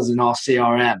 million in our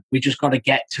CRM. We just got to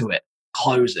get to it,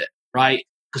 close it, right?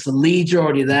 Because the leads are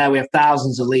already there. We have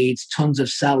thousands of leads, tons of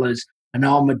sellers. And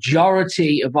our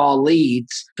majority of our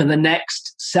leads for the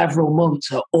next several months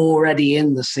are already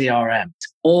in the CRM,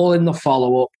 all in the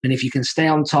follow-up. And if you can stay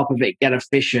on top of it, get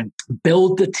efficient,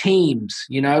 build the teams.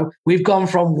 We've gone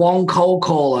from one cold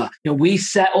caller. We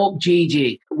set up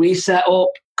Gigi. We set up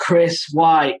Chris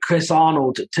White, Chris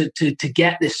Arnold to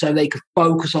get this so they could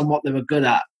focus on what they were good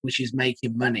at, which is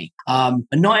making money. And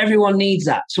not everyone needs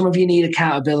that. Some of you need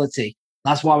accountability.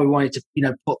 That's why we wanted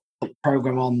to, put the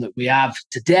program on that we have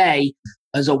today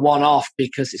as a one-off,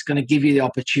 because it's going to give you the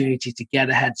opportunity to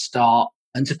get a head start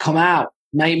and to come out,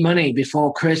 make money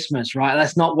before Christmas, right?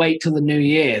 Let's not wait till the new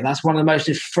year. That's one of the most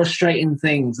frustrating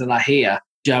things that I hear,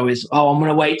 Joe, is, I'm going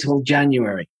to wait till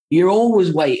January. You're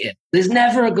always waiting. There's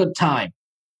never a good time.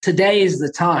 Today is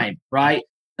the time, right?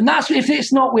 And that's if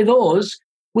it's not with us,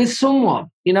 with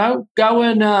someone, go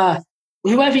and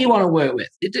whoever you want to work with.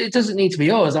 It doesn't need to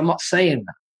be us. I'm not saying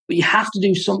that. but you have to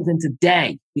do something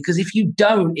today, because if you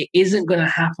don't, it isn't going to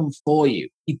happen for you.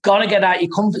 You've got to get out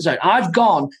your comfort zone. I've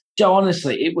gone, Joe,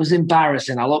 honestly, it was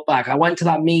embarrassing. I look back, I went to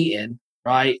that meeting,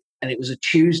 right? And it was a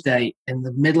Tuesday in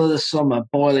the middle of the summer,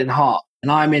 boiling hot. And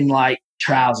I'm in like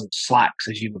trousers, slacks,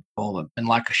 as you would call them, and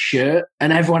like a shirt.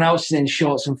 And everyone else is in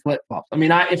shorts and flip-flops. I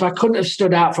mean, if I couldn't have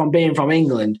stood out from being from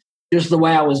England, just the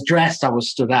way I was dressed, I was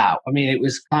stood out. I mean, it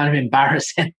was kind of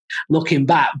embarrassing looking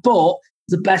back, but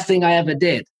it's the best thing I ever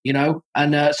did, you know?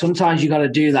 And sometimes you got to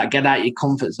do that, get out your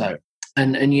comfort zone.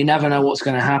 And you never know what's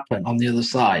going to happen on the other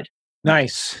side.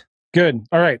 Nice. Good.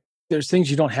 All right. There's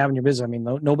things you don't have in your business. I mean,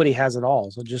 nobody has it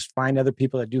all. So just find other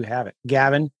people that do have it.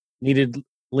 Gavin needed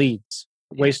leads,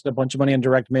 wasted a bunch of money on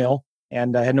direct mail,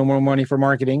 and had no more money for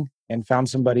marketing, and found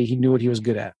somebody he knew what he was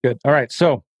good at. Good. All right.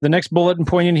 So the next bullet and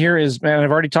point in here is, man,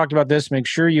 I've already talked about this. Make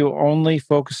sure you only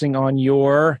focusing on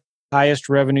your highest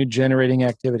revenue generating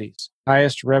activities.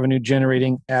 Highest revenue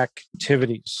generating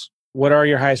activities. What are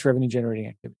your highest revenue generating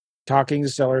activities? Talking to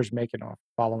sellers, making offers,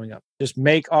 following up. Just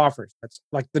make offers. That's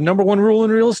like the number one rule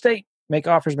in real estate. Make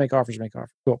offers, make offers, make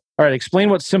offers. Cool. All right. Explain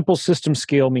what simple system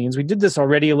scale means. We did this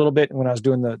already a little bit when I was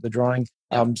doing the drawing.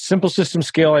 Simple system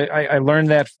scale, I learned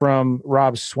that from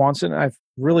Rob Swanson. I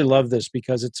really love this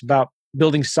because it's about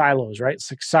building silos, right?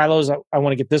 It's like silos. I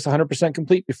want to get this 100%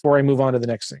 complete before I move on to the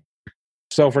next thing.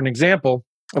 So for an example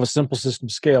of a simple system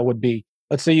scale would be,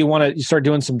 let's say you start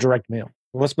doing some direct mail.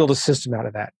 Well, let's build a system out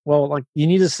of that. Well, like you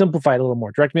need to simplify it a little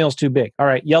more. Direct mail is too big. All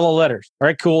right, yellow letters. All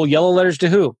right, cool. Yellow letters to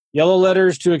who? Yellow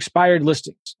letters to expired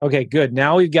listings. Okay, good.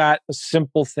 Now we've got a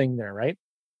simple thing there, right?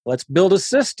 Let's build a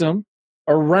system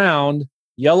around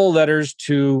yellow letters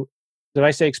to, did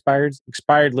I say expired?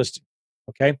 Expired listing.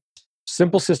 Okay,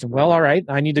 simple system. Well, all right.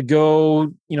 I need to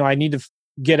go, I need to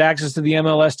get access to the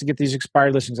MLS to get these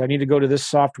expired listings. I need to go to this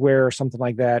software or something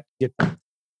like that. Get them.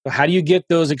 So how do you get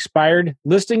those expired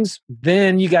listings?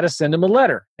 Then you got to send them a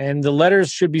letter. And the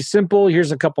letters should be simple.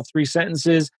 Here's a couple, 3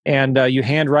 sentences. And you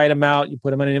handwrite them out. You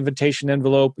put them in an invitation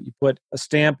envelope. You put a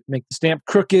stamp, make the stamp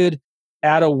crooked,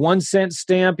 add a 1-cent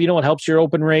stamp. It helps your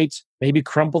open rate. Maybe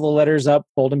crumple the letters up,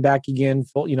 fold them back again.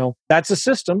 That's a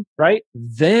system, right?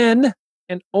 Then,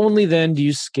 and only then do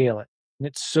you scale it. And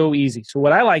it's so easy. So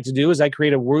what I like to do is I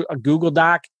create a Google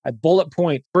Doc. I bullet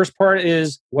point. First part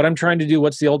is what I'm trying to do.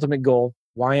 What's the ultimate goal?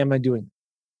 Why am I doing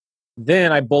it?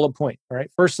 Then I bullet point. All right.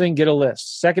 First thing, get a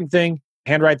list. Second thing,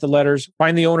 handwrite the letters,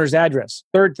 find the owner's address.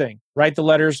 Third thing, write the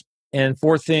letters. And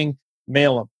fourth thing,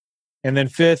 mail them. And then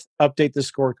fifth, update the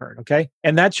scorecard. Okay.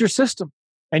 And that's your system.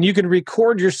 And you can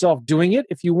record yourself doing it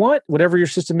if you want, whatever your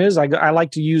system is. I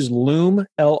like to use Loom,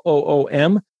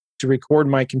 Loom, to record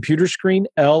my computer screen,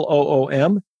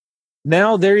 Loom.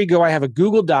 Now, there you go. I have a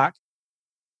Google Doc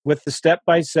with the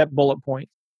step-by-step bullet point,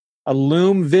 a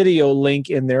Loom video link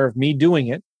in there of me doing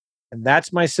it. And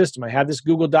that's my system. I have this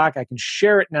Google Doc. I can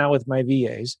share it now with my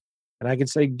VAs and I can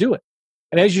say, do it.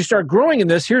 And as you start growing in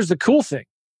this, here's the cool thing,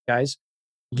 guys.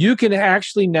 You can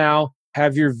actually now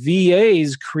have your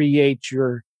VAs create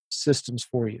your systems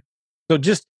for you. So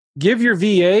just give your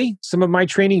VA some of my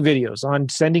training videos on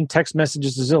sending text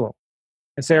messages to Zillow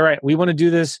and say, all right, we want to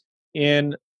do this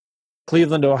in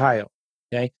Cleveland, Ohio.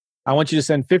 Okay. I want you to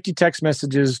send 50 text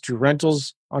messages to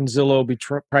rentals on Zillow,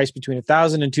 priced between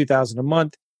 $1,000 and $2,000 a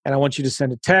month. And I want you to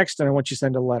send a text and I want you to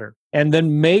send a letter. And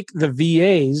then make the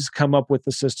VAs come up with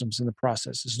the systems and the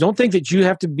processes. Don't think that you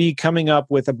have to be coming up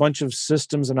with a bunch of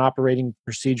systems and operating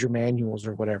procedure manuals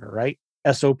or whatever, right?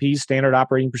 SOPs, standard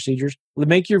operating procedures.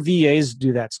 Make your VAs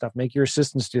do that stuff. Make your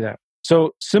assistants do that.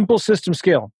 So simple system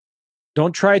scale.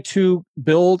 Don't try to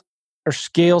build or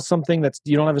scale something that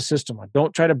you don't have a system on.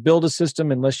 Don't try to build a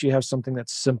system unless you have something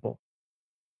that's simple.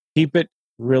 Keep it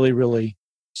really, really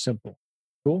simple.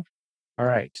 Cool? All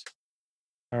right.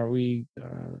 Are we...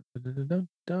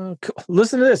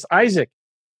 Listen to this. Isaac.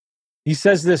 He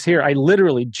says this here. I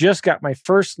literally just got my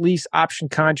first lease option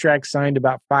contract signed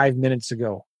about 5 minutes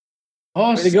ago.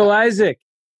 Awesome. Way to go, Isaac.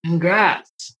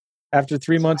 Congrats. After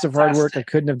 3 months of hard work, I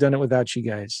couldn't have done it without you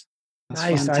guys. That's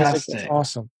nice, fantastic. Isaac. That's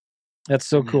awesome. That's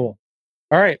so cool.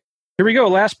 All right. Here we go.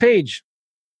 Last page.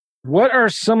 What are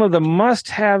some of the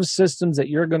must-have systems that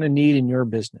you're going to need in your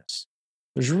business?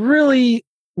 There's really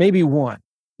maybe one.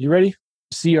 You ready?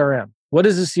 CRM. What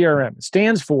is a CRM? It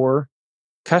stands for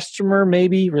customer,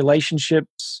 maybe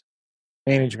relationships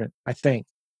management, I think.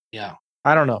 Yeah.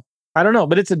 I don't know,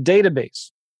 but it's a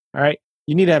database. All right.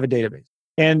 You need to have a database.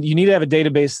 And you need to have a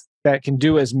database that can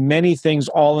do as many things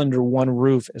all under one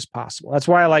roof as possible. That's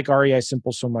why I like REI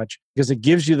Simple so much, because it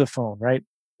gives you the phone, right?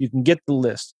 You can get the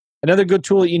list. Another good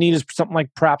tool that you need is something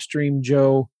like PropStream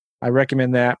Joe. I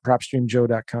recommend that,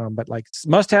 propstreamjoe.com. But like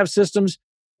must-have systems,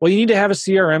 Well, you need to have a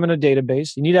CRM and a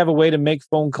database. You need to have a way to make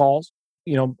phone calls,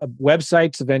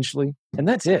 websites eventually, and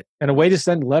that's it. And a way to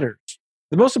send letters.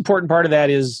 The most important part of that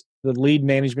is the lead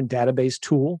management database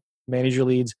tool, manage your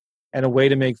leads, and a way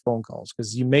to make phone calls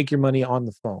because you make your money on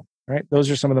the phone, right? Those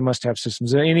are some of the must-have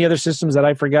systems. Are there any other systems that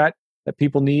I forgot that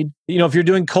people need? If you're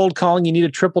doing cold calling, you need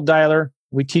a triple dialer.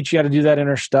 We teach you how to do that in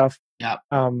our stuff. Yeah.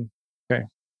 Okay,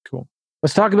 cool.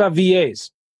 Let's talk about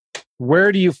VAs.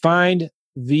 Where do you find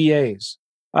VAs?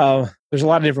 There's a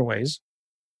lot of different ways.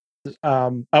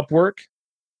 Upwork.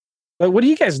 But what do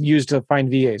you guys use to find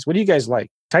VAs? What do you guys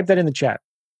like? Type that in the chat.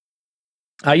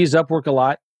 I use Upwork a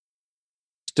lot.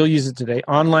 Still use it today.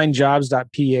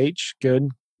 Onlinejobs.ph. Good.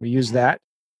 We use that.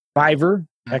 Fiverr.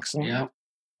 Excellent. Yeah.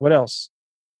 What else?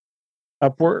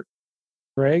 Upwork.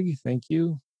 Greg, thank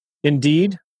you.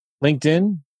 Indeed.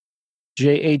 LinkedIn.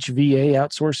 JHVA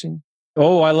outsourcing.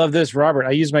 Oh, I love this, Robert.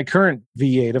 I use my current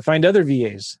VA to find other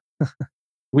VAs.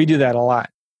 We do that a lot.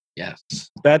 Yes.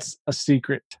 That's a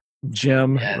secret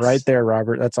gem right there,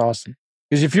 Robert. That's awesome.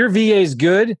 Because if your VA is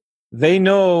good, they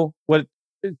know what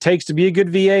it takes to be a good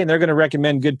VA and they're going to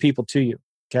recommend good people to you.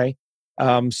 Okay.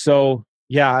 So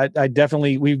yeah, I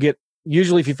definitely,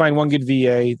 usually if you find one good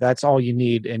VA, that's all you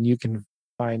need and you can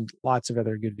find lots of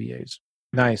other good VAs.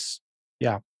 Nice.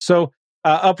 Yeah. So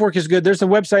Upwork is good. There's a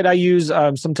website I use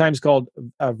sometimes called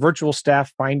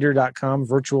virtualstafffinder.com,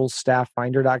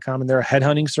 virtualstafffinder.com, and they're a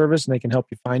headhunting service and they can help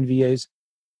you find VAs.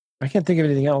 I can't think of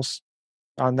anything else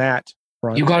on that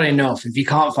front. You got enough. If you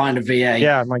can't find a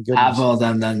VA, my goodness. have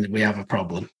them, then we have a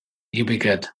problem. You'll be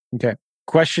good. Okay.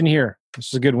 Question here. This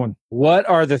is a good one. What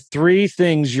are the 3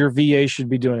 things your VA should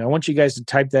be doing? I want you guys to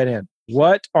type that in.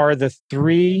 What are the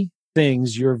 3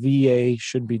 things your VA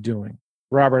should be doing?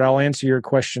 Robert, I'll answer your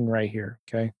question right here.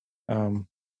 Okay.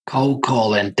 Cold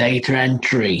calling, data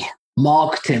entry,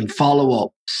 marketing,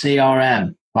 follow-up,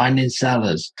 CRM, finding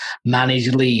sellers,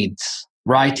 manage leads,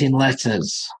 writing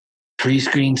letters,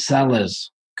 pre-screen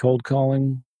sellers. Cold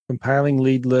calling, compiling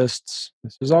lead lists.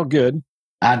 This is all good.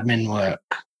 Admin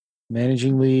work.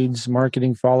 Managing leads,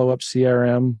 marketing, follow-up,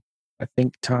 CRM. I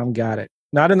think Tom got it.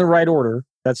 Not in the right order.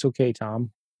 That's okay,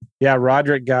 Tom. Yeah,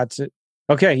 Roderick got it.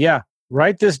 Okay, yeah.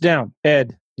 Write this down. Ed,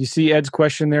 do you see Ed's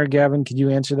question there, Gavin? Can you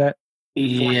answer that?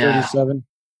 Yeah. 437?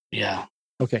 Yeah.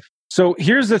 Okay. So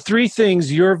here's the 3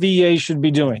 things your VA should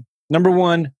be doing. Number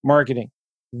 1, marketing.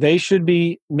 They should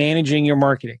be managing your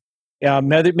marketing.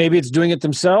 Maybe it's doing it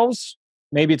themselves.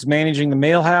 Maybe it's managing the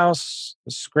mail house,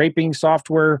 the scraping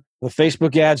software, the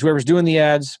Facebook ads, whoever's doing the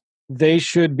ads. They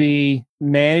should be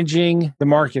managing the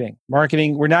marketing.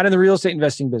 We're not in the real estate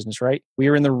investing business, right? We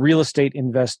are in the real estate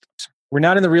We're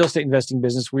not in the real estate investing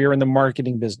business. We are in the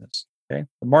marketing business. Okay.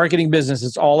 The marketing business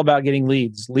is all about getting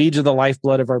leads. Leads are the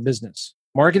lifeblood of our business.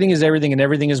 Marketing is everything and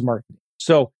everything is marketing.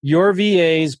 So your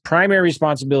VA's primary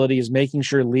responsibility is making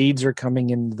sure leads are coming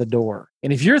in the door.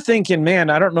 And if you're thinking, man,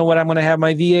 I don't know what I'm going to have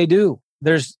my VA do.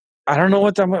 I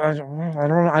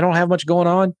don't have much going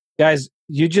on. Guys,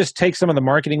 you just take some of the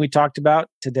marketing we talked about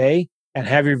today and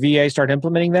have your VA start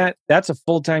implementing that. That's a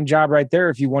full-time job right there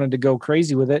if you wanted to go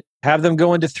crazy with it. Have them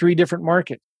go into 3 different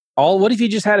markets. What if you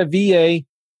just had a VA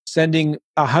sending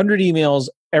 100 emails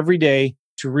every day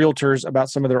to realtors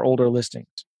about some of their older listings?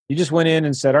 You just went in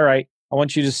and said, all right, I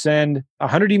want you to send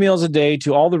 100 emails a day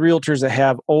to all the realtors that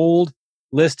have old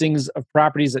listings of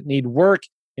properties that need work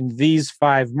in these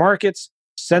 5 markets.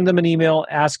 Send them an email,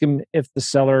 ask them if the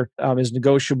seller is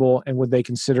negotiable and would they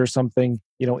consider something,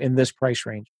 in this price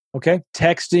range. Okay.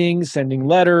 Texting, sending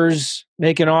letters,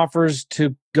 making offers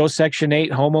to go Section 8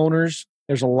 homeowners.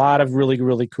 There's a lot of really,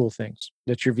 really cool things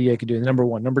that your VA could do. Number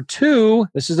 1. Number 2,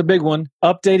 this is a big one,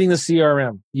 updating the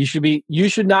CRM. You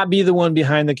should not be the one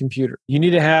behind the computer. You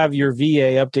need to have your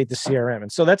VA update the CRM.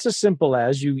 And so that's as simple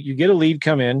as you get a lead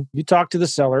come in, you talk to the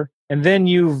seller, and then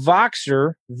you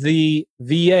Voxer the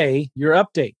VA your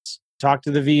updates. Talk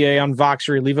to the VA on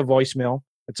Voxer, leave a voicemail.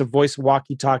 It's a voice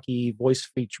walkie-talkie voice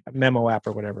feature memo app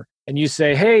or whatever. And you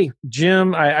say, hey,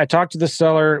 Jim, I talked to the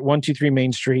seller at 123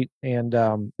 Main Street and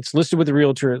it's listed with the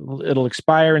realtor. It'll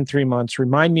expire in 3 months.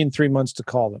 Remind me in 3 months to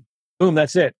call them. Boom,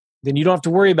 that's it. Then you don't have to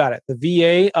worry about it. The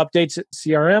VA updates it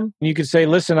CRM. And you can say,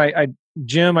 listen,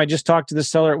 Jim, I just talked to the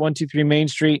seller at 123 Main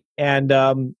Street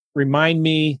and remind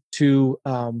me to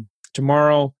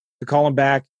tomorrow to call him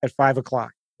back at 5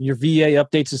 o'clock. Your VA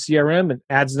updates the CRM and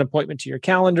adds an appointment to your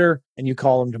calendar, and you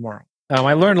call him tomorrow.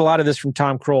 I learned a lot of this from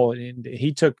Tom Kroll, and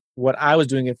he took what I was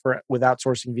doing with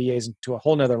outsourcing VAs to a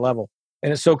whole nother level.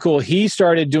 And it's so cool. He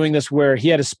started doing this where he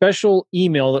had a special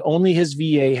email that only his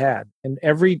VA had. And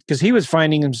because he was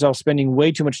finding himself spending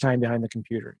way too much time behind the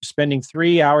computer, spending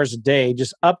 3 hours a day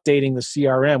just updating the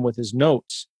CRM with his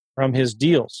notes from his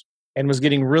deals. and was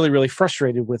getting really, really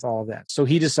frustrated with all of that. So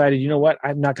he decided, you know what?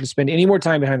 I'm not going to spend any more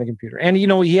time behind the computer. And, he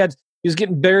was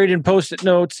getting buried in Post-it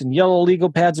notes and yellow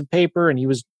legal pads of paper. And he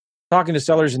was talking to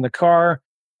sellers in the car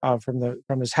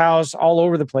from his house all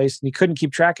over the place. And he couldn't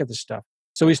keep track of this stuff.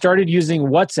 So he started using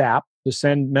WhatsApp to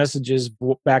send messages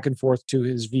back and forth to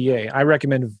his VA. I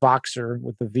recommend Voxer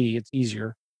with the V. It's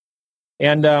easier.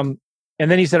 And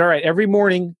then he said, all right, every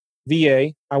morning,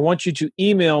 VA, I want you to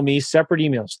email me separate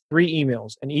emails, 3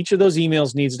 emails. And each of those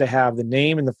emails needs to have the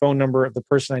name and the phone number of the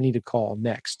person I need to call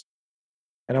next.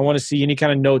 And I want to see any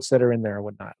kind of notes that are in there or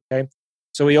whatnot. Okay.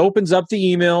 So he opens up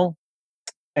the email,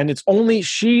 and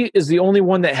she is the only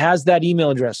one that has that email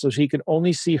address. So she can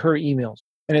only see her emails.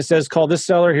 And it says, call this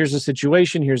seller. Here's the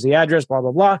situation. Here's the address, blah,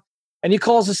 blah, blah. And he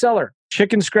calls the seller.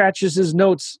 Chicken scratches his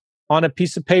notes on a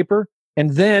piece of paper,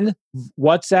 and then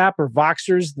WhatsApp or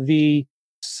Voxers the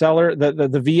seller,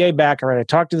 the VA back. All right, I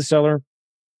talked to the seller.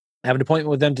 I have an appointment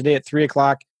with them today at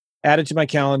 3:00. Add it to my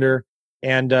calendar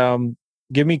and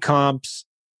give me comps,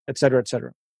 et cetera, et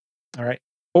cetera. All right.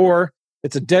 Or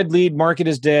it's a dead lead, market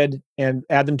is dead, and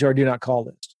add them to our do not call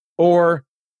list. Or,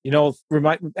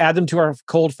 add them to our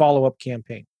cold follow-up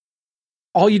campaign.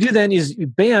 All you do then is,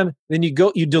 bam, then you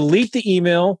delete the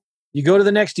email, you go to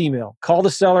the next email, call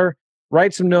the seller,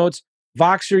 write some notes,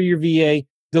 Voxer your VA,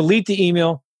 delete the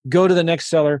email, go to the next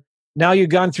seller. Now you've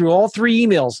gone through all 3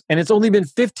 emails, and it's only been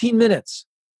 15 minutes.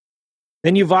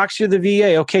 Then you Voxer the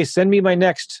VA. Okay, send me my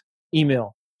next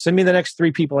email. Send me the next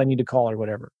 3 people I need to call or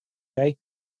whatever. Okay?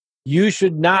 You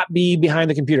should not be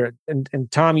behind the computer. And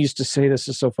Tom used to say, this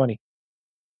is so funny.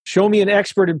 Show me an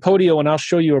expert in Podio and I'll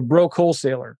show you a broke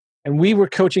wholesaler. And we were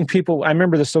coaching people. I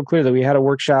remember this so clearly. We had a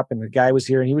workshop and the guy was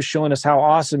here and he was showing us how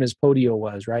awesome his Podio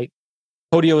was, right?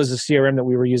 Podio is a CRM that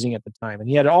we were using at the time. And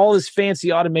he had all this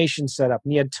fancy automation set up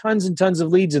and he had tons and tons of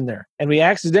leads in there. And we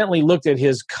accidentally looked at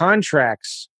his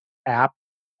contracts app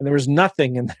and there was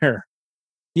nothing in there.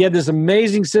 He had this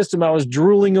amazing system. I was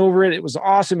drooling over it. It was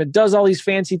awesome. It does all these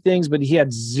fancy things, but he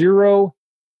had 0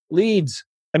 leads.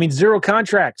 0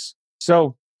 contracts.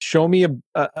 So show me an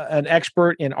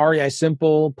expert in REI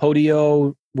Simple,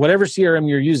 Podio, whatever CRM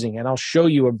you're using, and I'll show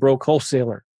you a broke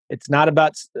wholesaler. It's not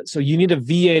about, so you need a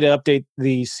VA to update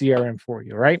the CRM for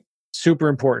you, right? Super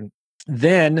important.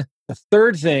 Then the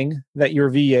third thing that your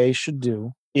VA should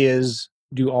do is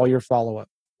do all your follow-up.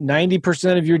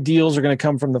 90% of your deals are going to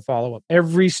come from the follow-up.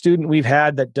 Every student we've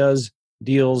had that does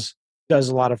deals does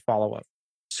a lot of follow-up.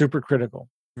 Super critical.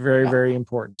 Very, very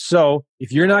important. So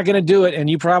if you're not going to do it, and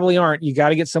you probably aren't, you got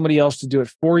to get somebody else to do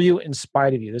it for you in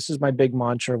spite of you. This is my big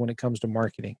mantra when it comes to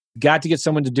marketing. You got to get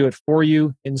someone to do it for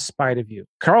you in spite of you.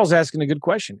 Carl's asking a good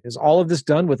question. Is all of this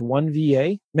done with one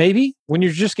VA? Maybe. When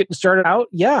you're just getting started out,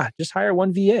 yeah, just hire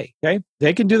one VA. Okay.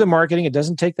 They can do the marketing. It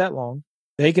doesn't take that long.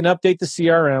 They can update the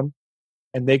CRM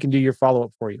and they can do your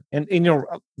follow-up for you. And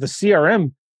the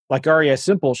CRM, like REI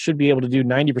Simple, should be able to do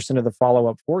 90% of the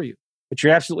follow-up for you. But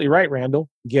you're absolutely right, Randall.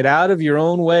 Get out of your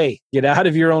own way. Get out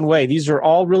of your own way. These are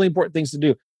all really important things to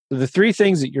do. So the 3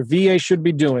 things that your VA should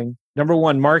be doing: number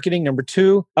 1, marketing; number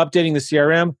 2, updating the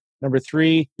CRM; number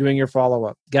 3, doing your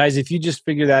follow-up. Guys, if you just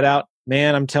figure that out,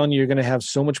 man, I'm telling you, you're going to have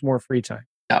so much more free time.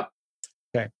 Yeah.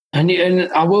 Okay. And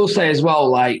I will say as well,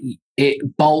 like,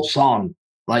 it bolts on.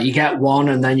 Like, you get 1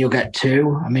 and then you'll get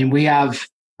 2. I mean, we have,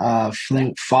 I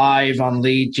think 5 on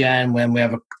lead gen when we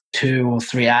have a 2 or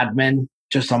 3 admin.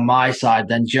 Just on my side,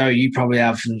 then Joe, you probably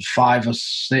have 5 or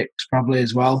 6 probably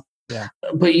as well. Yeah.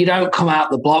 But you don't come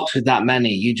out the blocks with that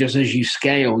many. You just, as you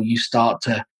scale, you start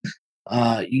to,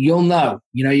 you'll know,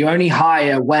 you only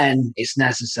hire when it's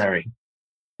necessary.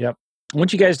 Yep. I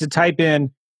want you guys to type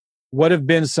in, what have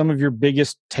been some of your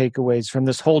biggest takeaways from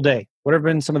this whole day? What have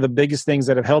been some of the biggest things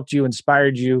that have helped you,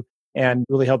 inspired you, and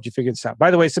really helped you figure this out?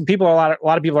 By the way, a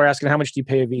lot of people are asking, how much do you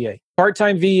pay a VA?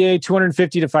 Part-time VA,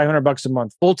 $250 to $500 a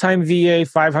month. Full-time VA,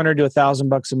 $500 to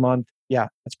 $1,000 a month. Yeah,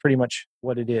 that's pretty much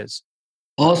what it is.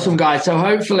 Awesome, guys. So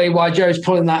hopefully, while Joe's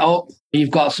pulling that up,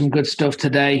 you've got some good stuff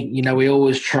today. We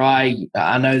always try.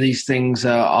 I know these things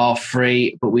are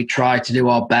free, but we try to do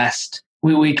our best.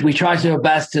 We try to do our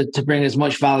best to bring as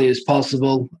much value as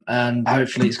possible, and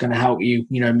hopefully it's going to help you,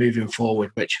 moving forward,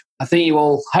 which I think you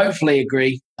all hopefully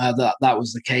agree that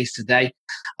was the case today.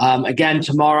 Again,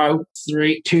 tomorrow,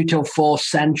 2 till 4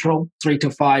 Central, 3 till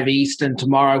 5 Eastern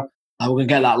tomorrow. We're going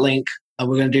to get that link and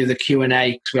we're going to do the Q&A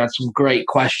because we had some great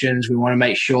questions. We want to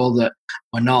make sure that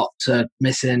we're not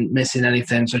missing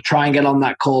anything. So try and get on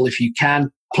that call if you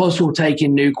can. Plus, we'll take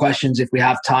in new questions if we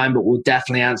have time, but we'll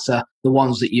definitely answer the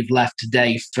ones that you've left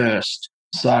today first.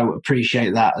 So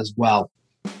appreciate that as well.